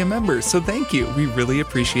already a member, so thank you. We really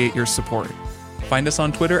appreciate your support. Find us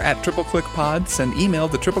on Twitter at TripleClickPod, send email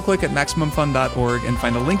to tripleclick@MaximumFun.org, and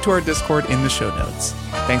find a link to our Discord in the show notes.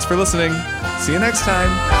 Thanks for listening. See you next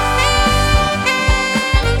time.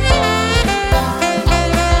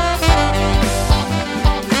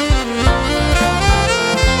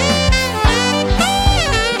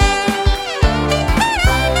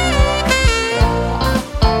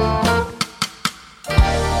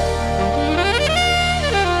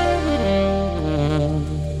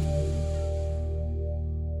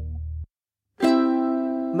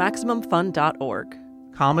 MaximumFun.org.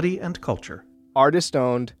 Comedy and culture. Artist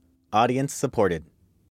owned. Audience supported.